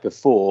the night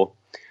before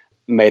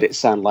made it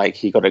sound like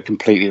he got it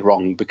completely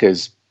wrong,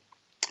 because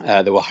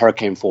there were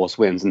hurricane force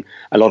winds. And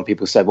a lot of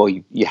people said, well,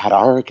 you had a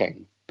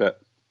hurricane,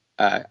 but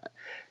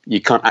you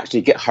can't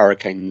actually get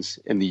hurricanes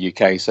in the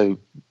UK. So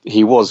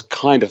he was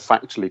kind of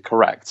factually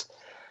correct,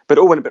 but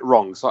it all went a bit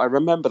wrong. So I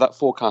remember that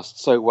forecast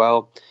so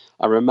well.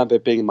 I remember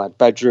being in my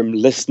bedroom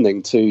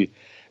listening to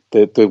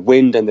the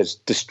wind and the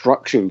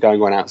destruction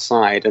going on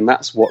outside. And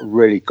that's what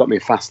really got me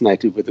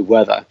fascinated with the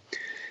weather.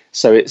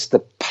 So it's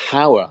the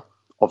power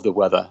of the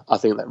weather, I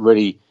think, that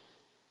really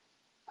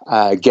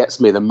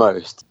gets me the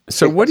most.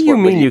 So what do you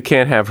mean you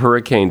can't have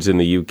hurricanes in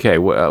the UK?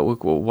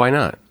 Why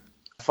not?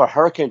 For a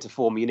hurricane to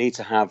form, you need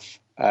to have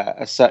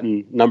a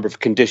certain number of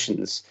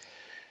conditions.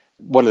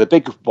 One of the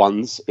big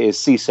ones is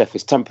sea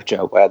surface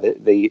temperature, where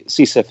the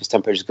sea surface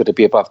temperature is going to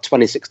be above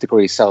 26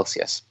 degrees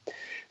Celsius.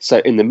 So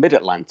in the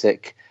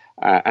mid-Atlantic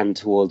and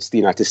towards the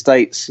United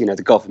States,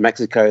 the Gulf of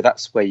Mexico,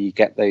 that's where you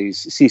get those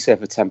sea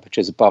surface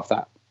temperatures above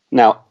that.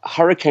 Now,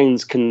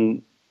 hurricanes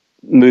can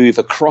move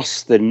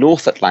across the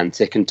North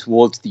Atlantic and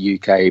towards the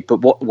UK,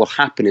 but what will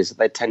happen is that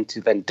they tend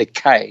to then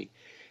decay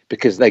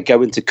because they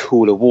go into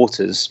cooler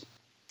waters.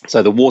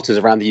 So the waters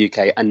around the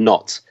UK are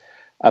not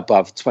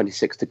above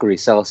 26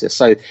 degrees Celsius.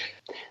 So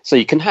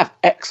you can have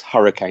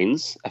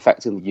ex-hurricanes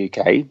affecting the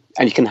UK,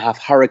 and you can have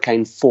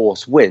hurricane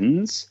force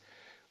winds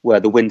where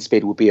the wind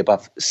speed will be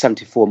above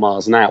 74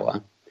 miles an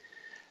hour.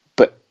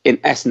 But in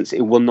essence,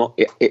 it will not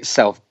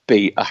itself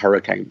be a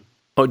hurricane.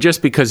 Oh,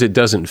 just because it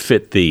doesn't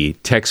fit the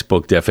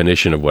textbook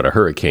definition of what a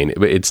hurricane,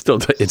 it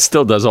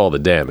still does all the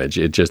damage.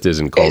 It just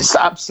isn't called. It's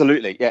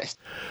absolutely, yes.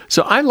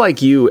 So I,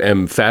 like you,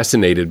 am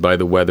fascinated by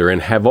the weather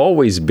and have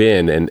always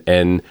been,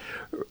 and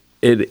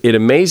it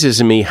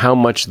amazes me how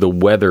much the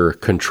weather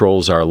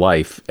controls our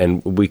life,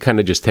 and we kind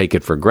of just take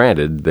it for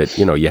granted that,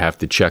 you have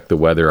to check the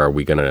weather. Are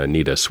we going to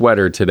need a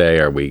sweater today?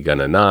 Are we going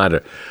to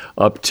not?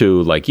 Up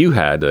to, like you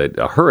had,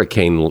 a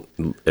hurricane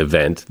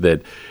event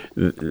that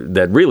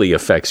really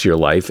affects your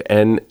life.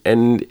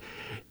 And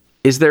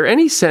is there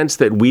any sense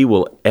that we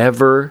will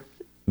ever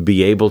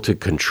be able to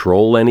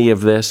control any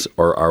of this,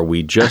 or are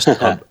we just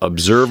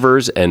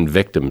observers and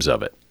victims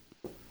of it?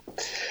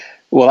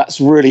 Well,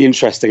 that's really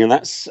interesting, and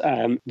that's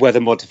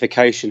weather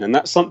modification, and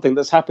that's something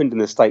that's happened in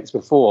the States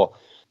before.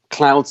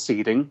 Cloud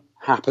seeding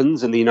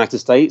happens in the United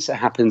States. It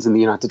happens in the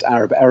United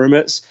Arab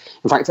Emirates.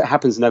 In fact, it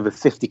happens in over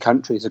 50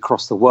 countries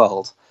across the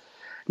world.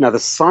 Now, the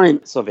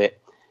science of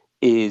it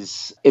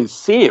is, in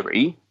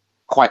theory,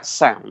 quite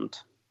sound,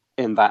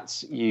 in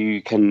that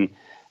you can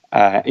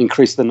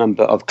increase the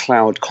number of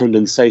cloud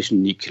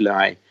condensation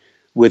nuclei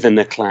within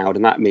the cloud,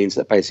 and that means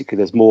that basically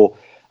there's more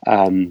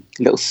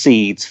little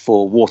seeds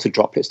for water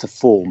droplets to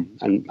form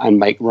and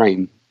make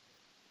rain.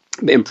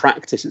 But in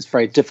practice, it's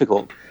very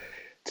difficult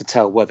to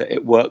tell whether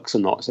it works or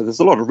not. So there's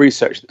a lot of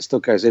research that still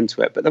goes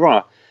into it, but there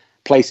are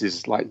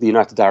places like the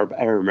United Arab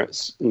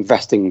Emirates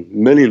investing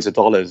millions of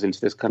dollars into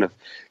this kind of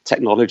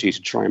technology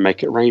to try and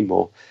make it rain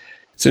more.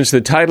 Since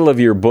the title of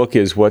your book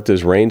is What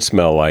Does Rain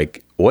Smell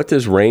Like? What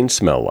does rain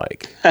smell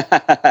like?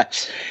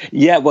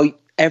 Yeah, well,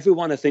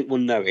 everyone I think will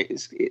know it.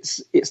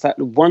 It's that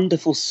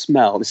wonderful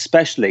smell,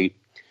 especially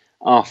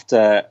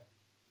after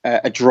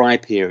a dry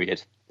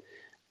period.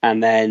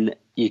 And then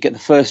you get the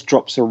first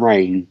drops of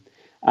rain,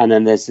 and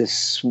then there's this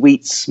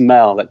sweet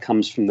smell that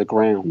comes from the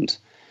ground.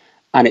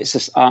 And it's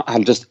just, I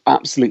just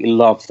absolutely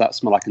love that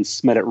smell. I can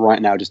smell it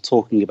right now just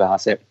talking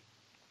about it.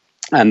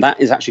 And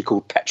that is actually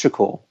called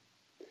petrichor.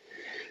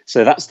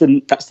 So that's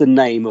the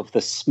name of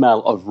the smell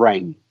of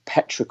rain,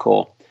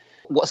 petrichor.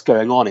 What's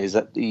going on is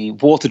that the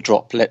water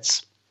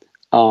droplets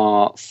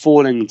are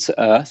falling to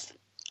earth,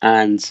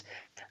 and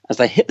as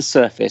they hit the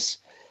surface,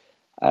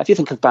 if you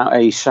think about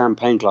a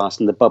champagne glass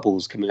and the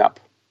bubbles coming up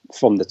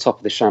from the top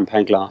of the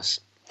champagne glass,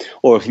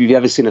 or if you've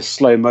ever seen a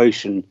slow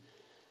motion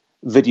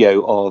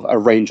video of a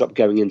raindrop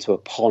going into a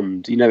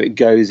pond, it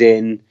goes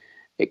in,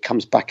 it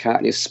comes back out,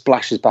 and it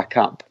splashes back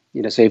up.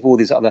 So you have all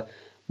these other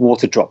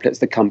water droplets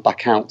that come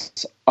back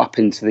out up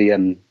into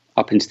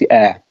the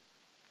air.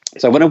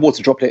 So when a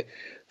water droplet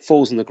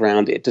falls on the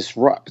ground, it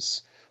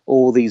disrupts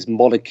all these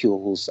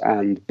molecules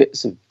and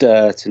bits of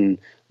dirt and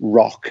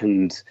rock,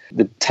 and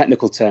the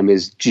technical term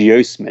is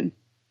geosmin,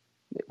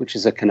 which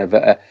is a kind of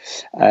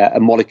a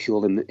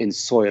molecule in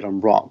soil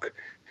and rock.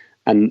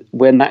 And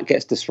when that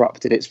gets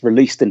disrupted, it's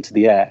released into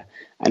the air,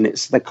 and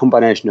it's the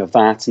combination of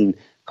that and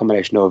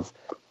combination of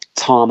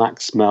tarmac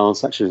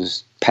smells such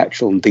as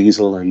petrol and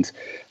diesel and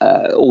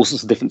all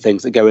sorts of different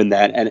things that go in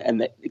there,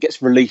 and it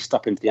gets released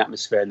up into the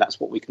atmosphere, and that's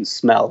what we can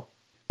smell.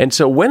 And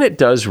so when it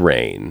does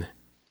rain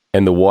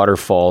and the water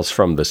falls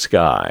from the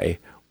sky,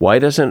 why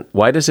does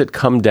it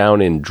come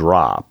down in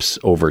drops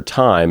over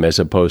time as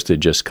opposed to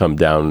just come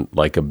down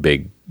like a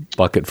big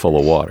bucket full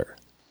of water?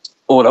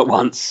 All at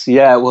once,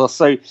 yeah. Well,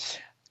 so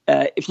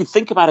if you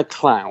think about a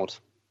cloud,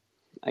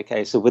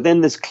 okay, so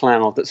within this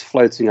cloud that's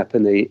floating up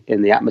in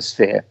the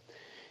atmosphere,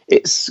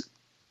 it's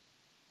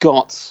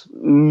got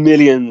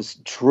millions,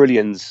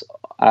 trillions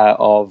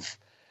of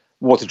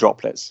water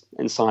droplets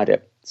inside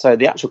it. So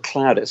the actual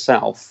cloud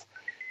itself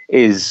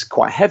is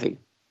quite heavy.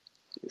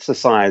 It's the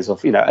size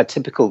of, a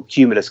typical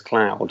cumulus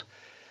cloud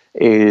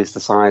is the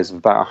size of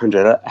about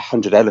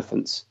 100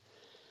 elephants.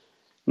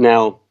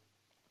 Now,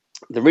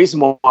 the reason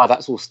why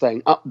that's all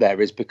staying up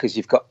there is because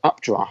you've got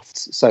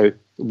updrafts. So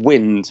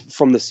wind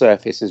from the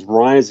surface is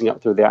rising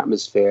up through the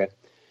atmosphere,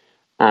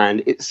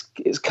 and it's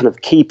kind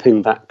of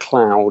keeping that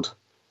cloud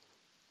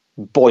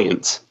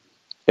buoyant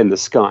in the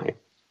sky.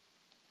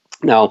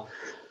 Now,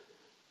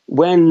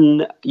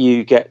 when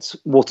you get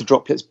water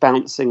droplets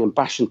bouncing and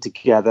bashing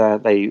together,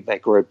 they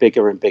grow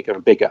bigger and bigger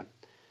and bigger.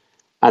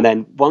 And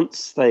then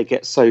once they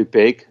get so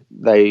big,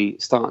 they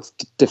start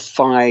to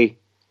defy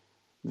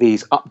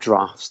these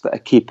updrafts that are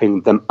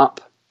keeping them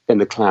up in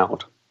the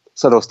cloud.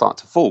 So they'll start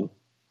to fall.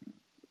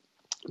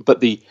 But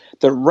the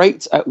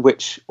rate at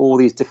which all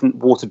these different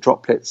water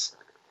droplets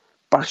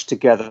bash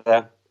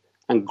together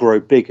and grow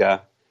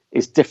bigger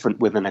is different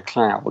within a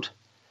cloud.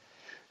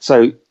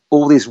 So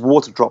all these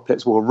water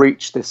droplets will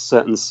reach this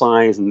certain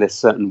size and this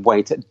certain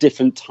weight at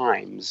different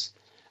times.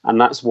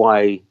 And that's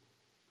why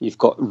you've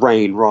got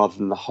rain rather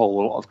than the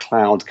whole lot of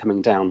cloud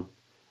coming down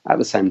at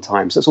the same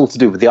time. So it's all to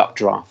do with the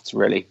updrafts,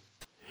 really.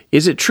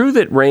 Is it true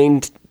that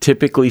rain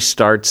typically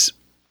starts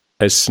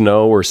as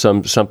snow or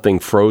something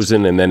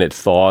frozen and then it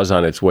thaws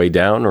on its way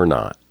down, or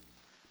not?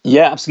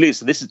 Yeah, absolutely.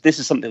 So this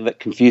is something that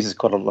confuses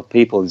quite a lot of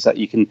people, is that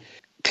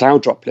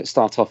cloud droplets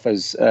start off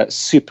as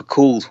super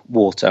cooled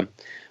water,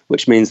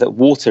 which means that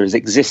water is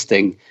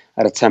existing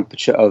at a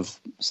temperature of,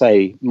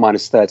 say,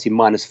 minus 30,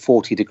 minus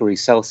 40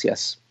 degrees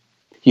Celsius.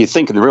 You'd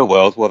think in the real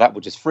world, well, that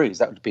would just freeze.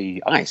 That would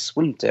be ice,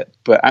 wouldn't it?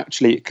 But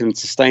actually, it can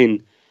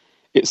sustain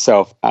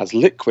itself as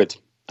liquid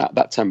at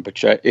that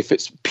temperature if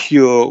it's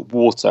pure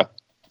water.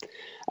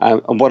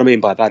 And what I mean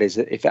by that is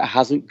that if it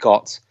hasn't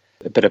got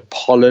a bit of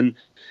pollen,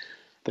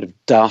 a bit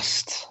of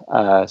dust,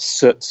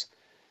 soot,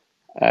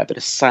 a bit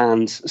of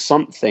sand,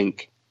 something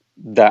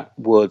that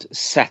would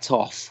set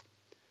off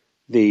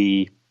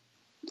the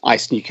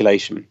ice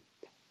nucleation.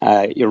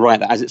 You're right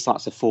that as it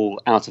starts to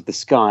fall out of the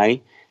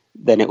sky,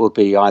 then it will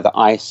be either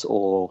ice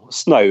or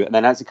snow. And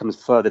then as it comes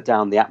further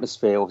down the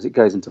atmosphere, or as it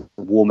goes into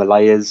warmer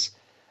layers,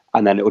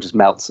 and then it will just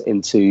melt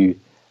into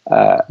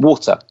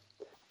water.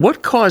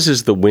 What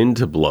causes the wind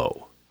to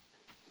blow?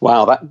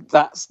 Wow,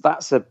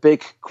 that's a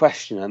big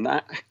question, and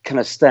that kind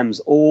of stems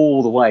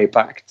all the way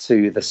back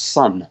to the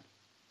sun.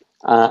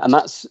 And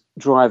that's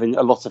driving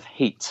a lot of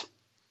heat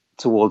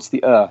towards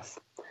the Earth.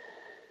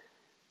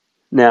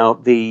 Now,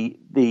 the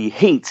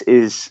heat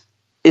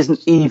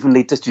isn't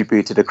evenly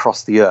distributed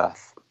across the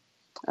Earth,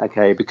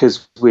 okay,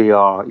 because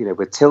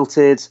we're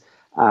tilted.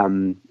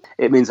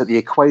 It means that the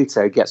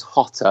equator gets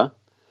hotter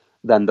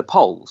than the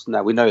poles.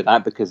 Now, we know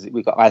that because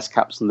we've got ice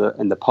caps in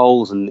the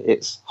poles, and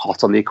it's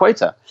hot on the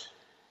equator.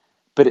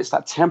 But it's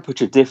that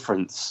temperature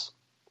difference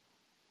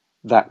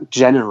that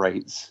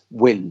generates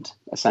wind,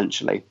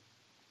 essentially.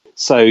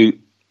 So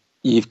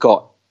you've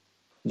got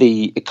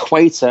the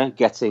equator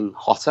getting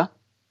hotter,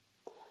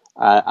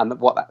 and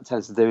what that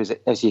tends to do is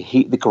as you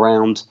heat the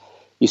ground,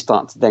 you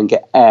start to then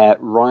get air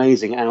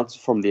rising out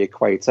from the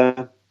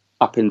equator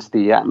up into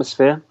the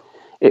atmosphere.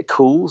 It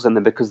cools, and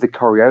then because of the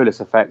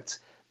Coriolis effect,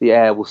 the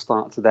air will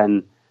start to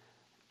then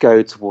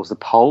go towards the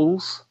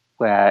poles,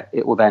 where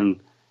it will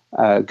then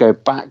go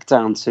back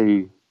down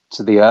to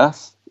the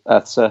Earth's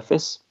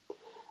surface.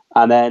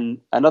 And then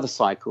another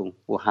cycle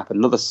will happen,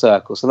 another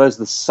circle. So those are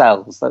the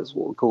cells. That's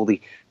what we call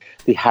the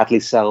Hadley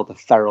cell, the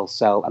Ferrel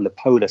cell, and the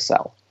polar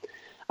cell.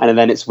 And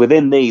then it's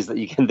within these that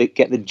you can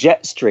get the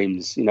jet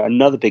streams,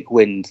 another big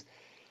wind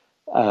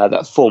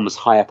that forms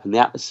high up in the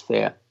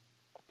atmosphere.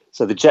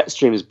 So the jet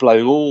stream is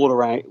blowing all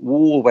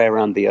the way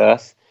around the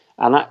Earth,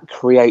 and that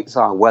creates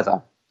our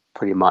weather,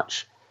 pretty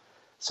much.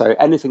 So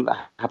anything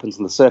that happens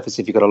on the surface,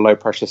 if you've got a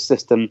low-pressure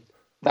system,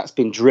 that's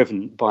been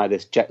driven by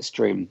this jet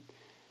stream,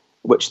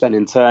 which then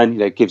in turn,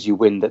 gives you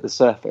wind at the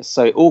surface.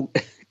 So it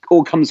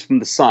all comes from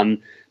the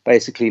sun,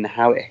 basically, and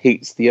how it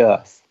heats the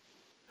Earth.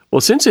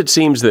 Well, since it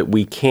seems that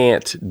we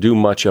can't do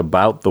much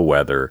about the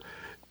weather,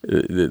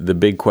 the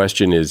big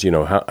question is,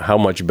 how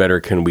much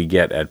better can we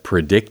get at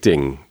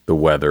predicting the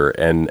weather,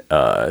 and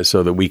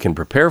so that we can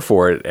prepare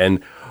for it?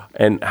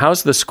 And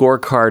how's the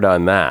scorecard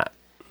on that?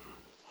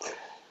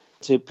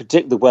 To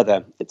predict the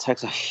weather, it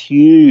takes a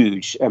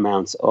huge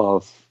amount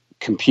of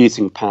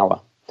computing power.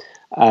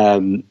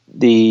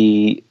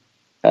 The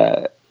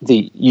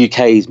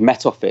UK's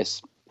Met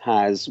Office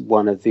has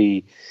one of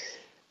the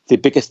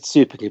biggest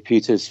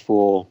supercomputers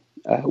for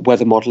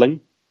weather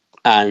modelling,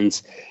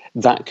 and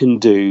that can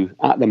do,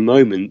 at the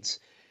moment,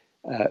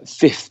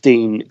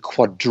 15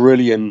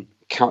 quadrillion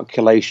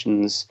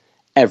calculations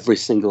every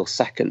single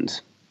second,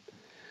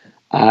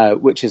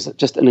 which is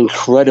just an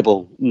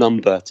incredible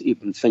number to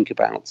even think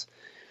about.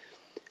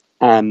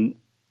 And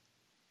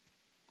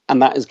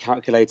that is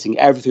calculating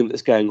everything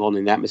that's going on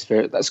in the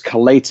atmosphere. That's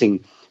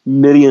collating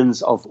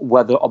millions of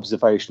weather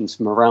observations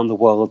from around the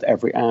world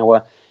every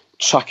hour,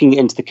 chucking it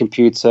into the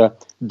computer,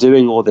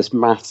 doing all this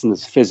maths and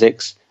this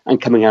physics,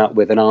 and coming out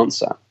with an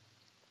answer.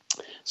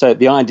 So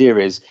the idea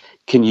is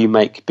can you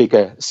make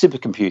bigger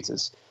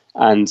supercomputers?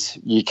 And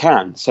you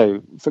can.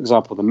 So, for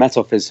example, the Met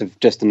Office have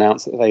just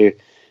announced that they're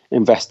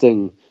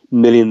investing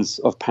millions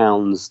of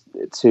pounds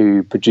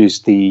to produce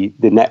the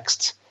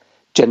next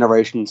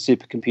generation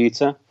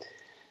supercomputer,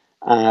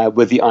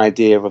 with the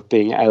idea of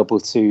being able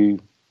to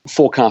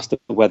forecast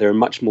the weather in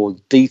much more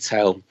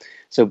detail.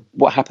 So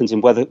what happens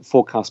in weather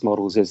forecast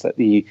models is that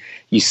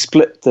you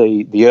split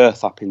the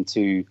Earth up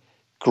into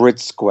grid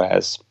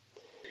squares.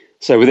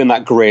 So within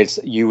that grid,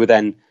 you would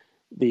then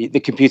the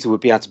computer would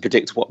be able to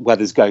predict what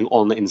weather's going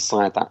on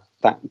inside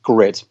that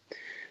grid.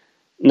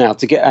 Now,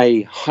 to get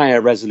a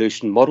higher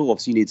resolution model,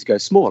 obviously you need to go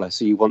smaller.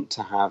 So you want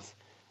to have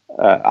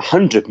a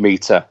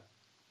 100-meter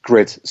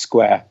grid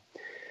square.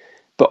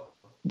 But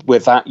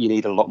with that, you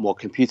need a lot more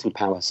computing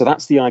power. So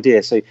that's the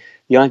idea. So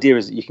the idea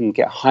is that you can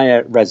get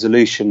higher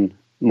resolution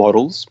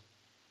models,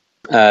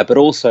 but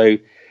also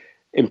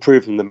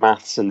improving the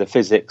maths and the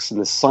physics and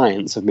the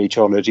science of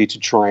meteorology to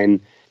try and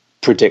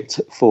predict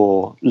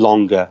for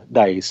longer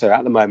days. So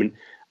at the moment,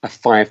 a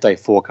 5-day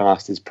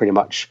forecast is pretty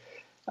much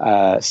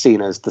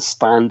seen as the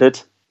standard.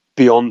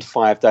 Beyond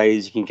 5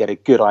 days, you can get a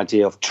good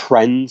idea of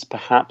trends,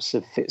 perhaps,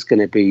 if it's going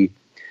to be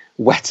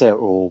wetter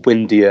or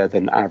windier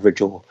than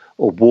average or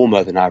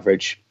warmer than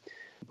average.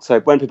 So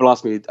when people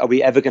ask me, are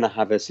we ever going to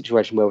have a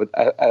situation where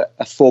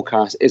a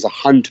forecast is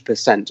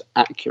 100%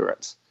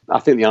 accurate? I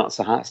think the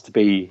answer has to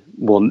be,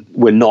 well,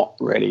 we're not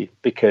really,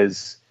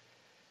 because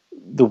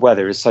the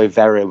weather is so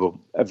variable,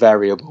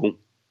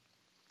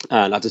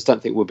 and I just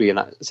don't think we'll be in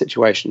that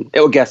situation.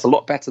 It will get a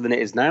lot better than it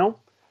is now,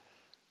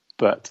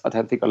 but I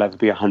don't think it'll ever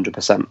be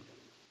 100%.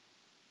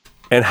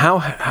 And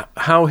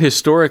how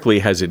historically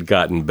has it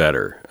gotten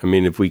better? I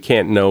mean, if we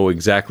can't know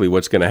exactly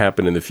what's going to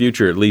happen in the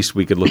future, at least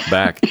we could look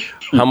back.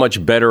 How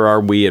much better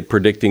are we at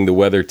predicting the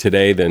weather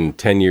today than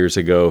 10 years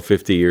ago,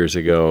 50 years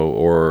ago,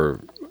 or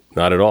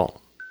not at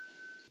all?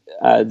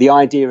 The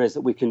idea is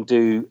that we can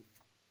do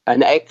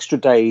an extra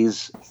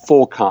day's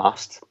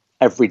forecast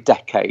every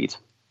decade.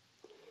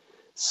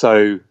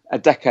 So a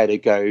decade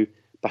ago,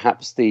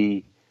 perhaps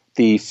the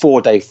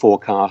 4-day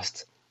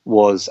forecast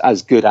was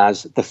as good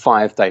as the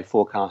 5-day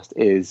forecast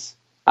is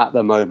at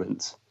the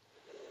moment.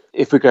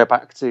 If we go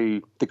back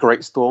to the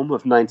Great Storm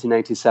of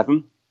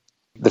 1987,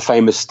 the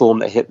famous storm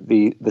that hit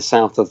the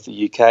south of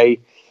the UK,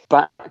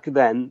 back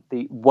then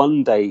the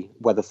 1-day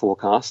weather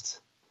forecast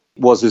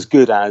was as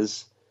good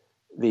as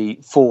the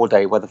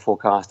 4-day weather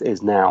forecast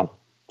is now.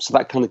 So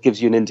that kind of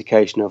gives you an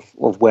indication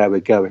of where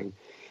we're going.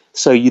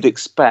 So you'd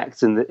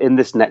expect in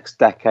this next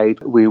decade,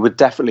 we would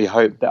definitely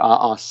hope that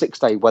our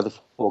 6-day weather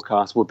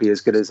forecast will be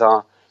as good as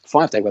our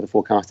 5-day weather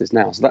forecast is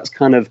now. So that's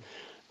kind of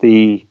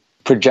the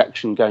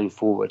projection going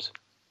forward.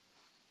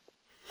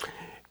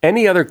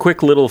 Any other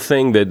quick little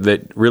thing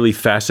that really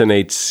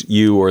fascinates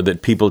you, or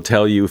that people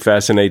tell you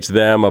fascinates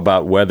them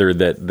about weather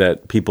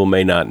that people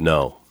may not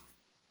know?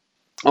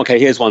 Okay,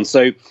 here's one.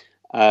 So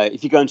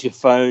if you go into your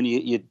phone,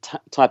 you're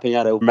typing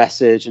out a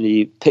message and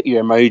you pick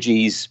your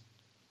emojis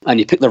and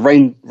you pick the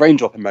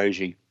raindrop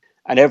emoji,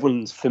 and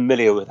everyone's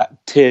familiar with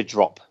that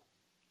teardrop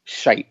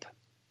shape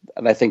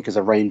that they think is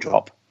a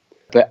raindrop.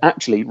 But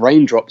actually,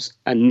 raindrops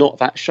are not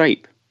that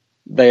shape.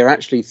 They are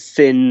actually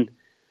thin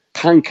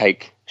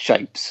pancake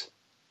shapes.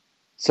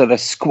 So they're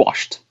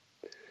squashed.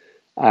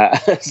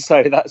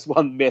 So that's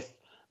one myth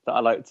that I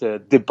like to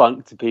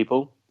debunk to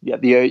people. Yeah,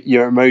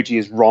 your emoji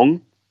is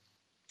wrong.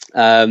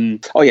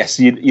 Yes,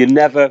 you're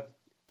never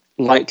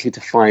likely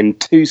to find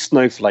 2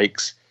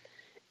 snowflakes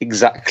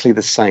exactly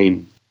the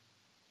same.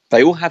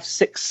 They all have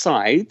 6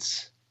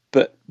 sides,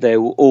 but they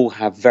will all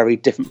have very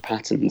different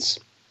patterns.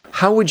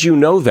 How would you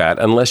know that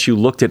unless you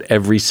looked at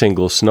every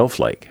single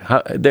snowflake?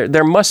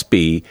 There must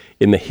be,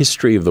 in the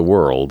history of the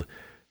world,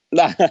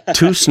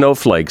 2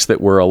 snowflakes that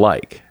were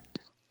alike.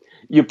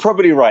 You're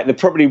probably right. There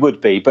probably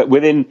would be. But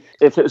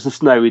if it was a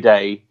snowy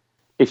day,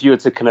 if you were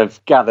to kind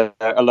of gather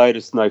a load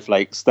of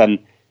snowflakes, then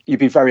you'd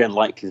be very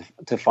unlikely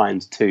to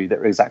find 2 that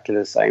are exactly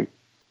the same.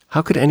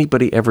 How could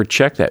anybody ever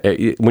check that?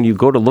 When you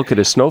go to look at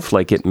a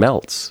snowflake, it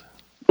melts.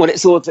 Well,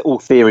 it's all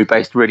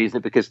theory-based, really, isn't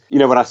it? Because,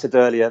 when I said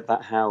earlier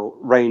that how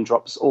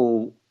raindrops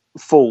all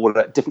fall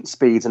at different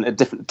speeds and at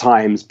different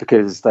times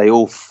because they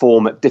all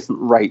form at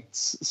different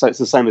rates. So it's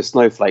the same as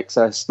snowflakes.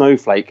 So a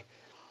snowflake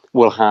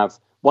will have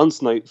one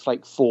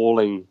snowflake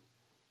forming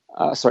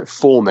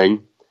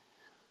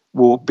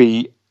will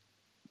be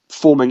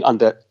forming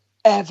under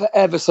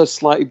ever so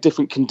slightly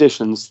different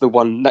conditions to the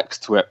one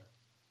next to it,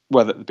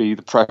 whether it be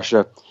the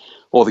pressure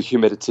or the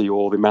humidity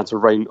or the amount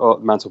of rain or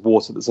the amount of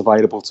water that's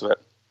available to it.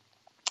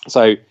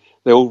 So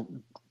they all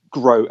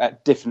grow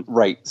at different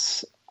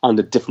rates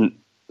under different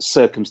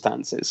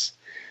circumstances.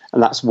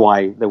 And that's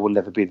why there will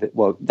never be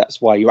that's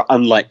why you're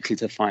unlikely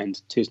to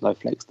find 2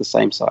 snowflakes the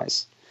same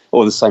size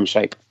or the same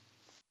shape.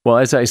 Well,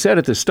 as I said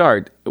at the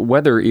start,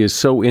 weather is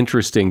so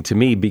interesting to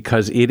me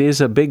because it is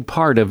a big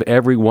part of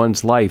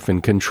everyone's life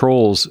and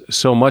controls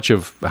so much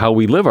of how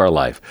we live our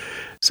life.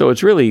 So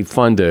it's really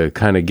fun to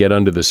kind of get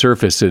under the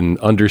surface and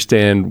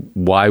understand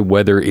why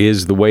weather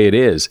is the way it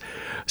is.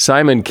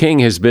 Simon King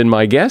has been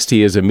my guest.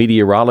 He is a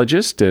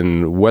meteorologist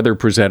and weather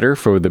presenter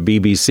for the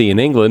BBC in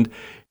England,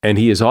 and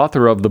he is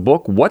author of the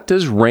book, What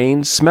Does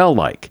Rain Smell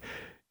Like?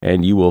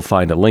 And you will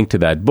find a link to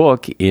that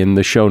book in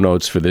the show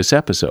notes for this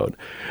episode.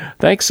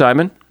 Thanks,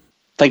 Simon.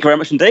 Thank you very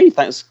much indeed.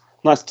 Thanks.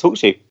 Nice to talk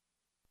to you.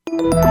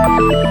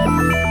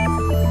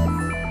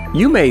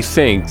 You may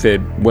think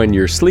that when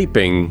you're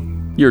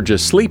sleeping, you're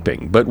just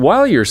sleeping. But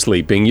while you're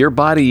sleeping, your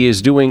body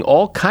is doing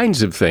all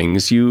kinds of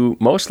things you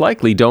most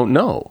likely don't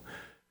know.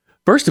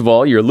 First of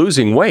all, you're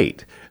losing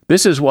weight.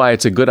 This is why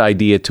it's a good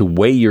idea to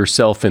weigh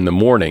yourself in the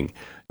morning.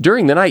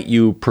 During the night,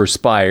 you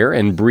perspire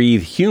and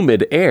breathe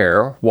humid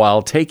air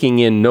while taking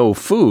in no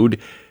food,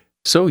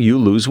 so you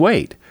lose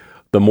weight.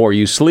 The more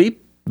you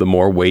sleep, the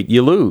more weight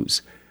you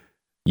lose.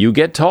 You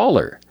get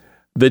taller.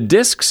 The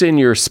discs in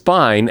your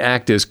spine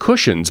act as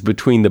cushions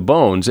between the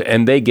bones,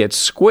 and they get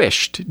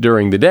squished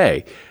during the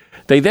day.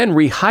 They then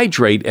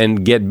rehydrate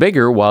and get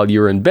bigger while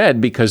you're in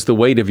bed because the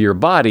weight of your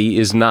body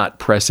is not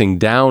pressing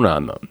down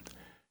on them.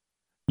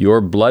 Your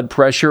blood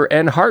pressure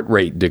and heart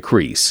rate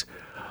decrease.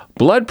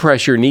 Blood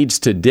pressure needs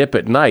to dip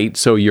at night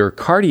so your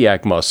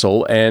cardiac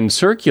muscle and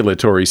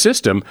circulatory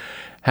system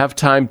have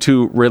time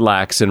to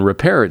relax and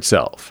repair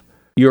itself.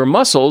 Your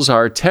muscles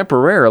are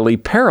temporarily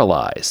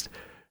paralyzed.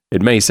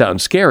 It may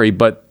sound scary,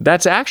 but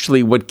that's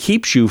actually what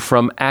keeps you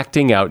from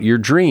acting out your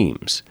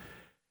dreams.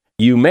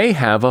 You may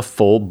have a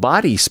full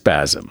body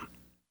spasm.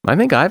 I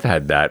think I've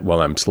had that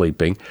while I'm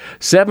sleeping.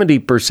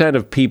 70%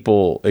 of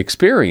people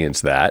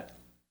experience that,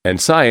 and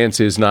science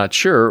is not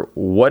sure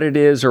what it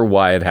is or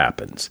why it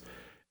happens.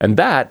 And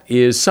that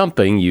is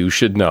something you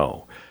should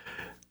know.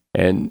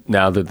 And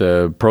now that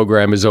the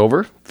program is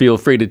over, feel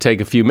free to take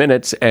a few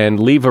minutes and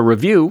leave a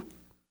review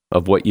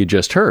of what you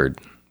just heard.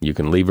 You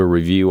can leave a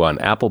review on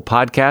Apple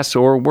Podcasts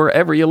or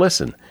wherever you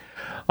listen.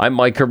 I'm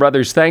Mike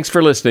Carruthers. Thanks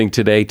for listening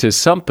today to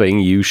Something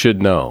You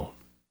Should Know.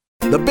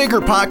 The Bigger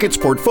Pockets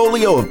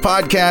portfolio of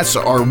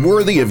podcasts are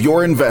worthy of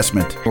your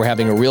investment. We're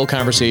having a real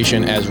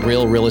conversation as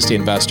real estate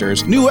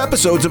investors. New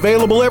episodes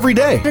available every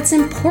day. It's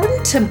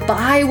important to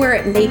buy where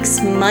it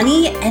makes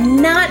money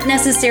and not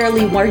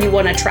necessarily where you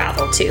want to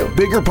travel to.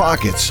 Bigger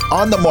Pockets,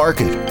 On the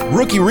Market,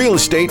 Rookie Real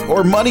Estate,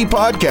 or Money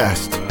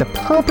Podcast. The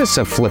purpose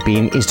of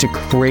flipping is to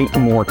create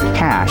more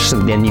cash so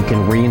then you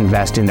can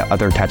reinvest into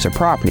other types of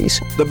properties.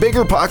 The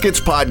Bigger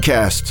Pockets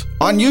Podcast,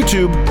 on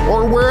YouTube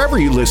or wherever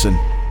you listen.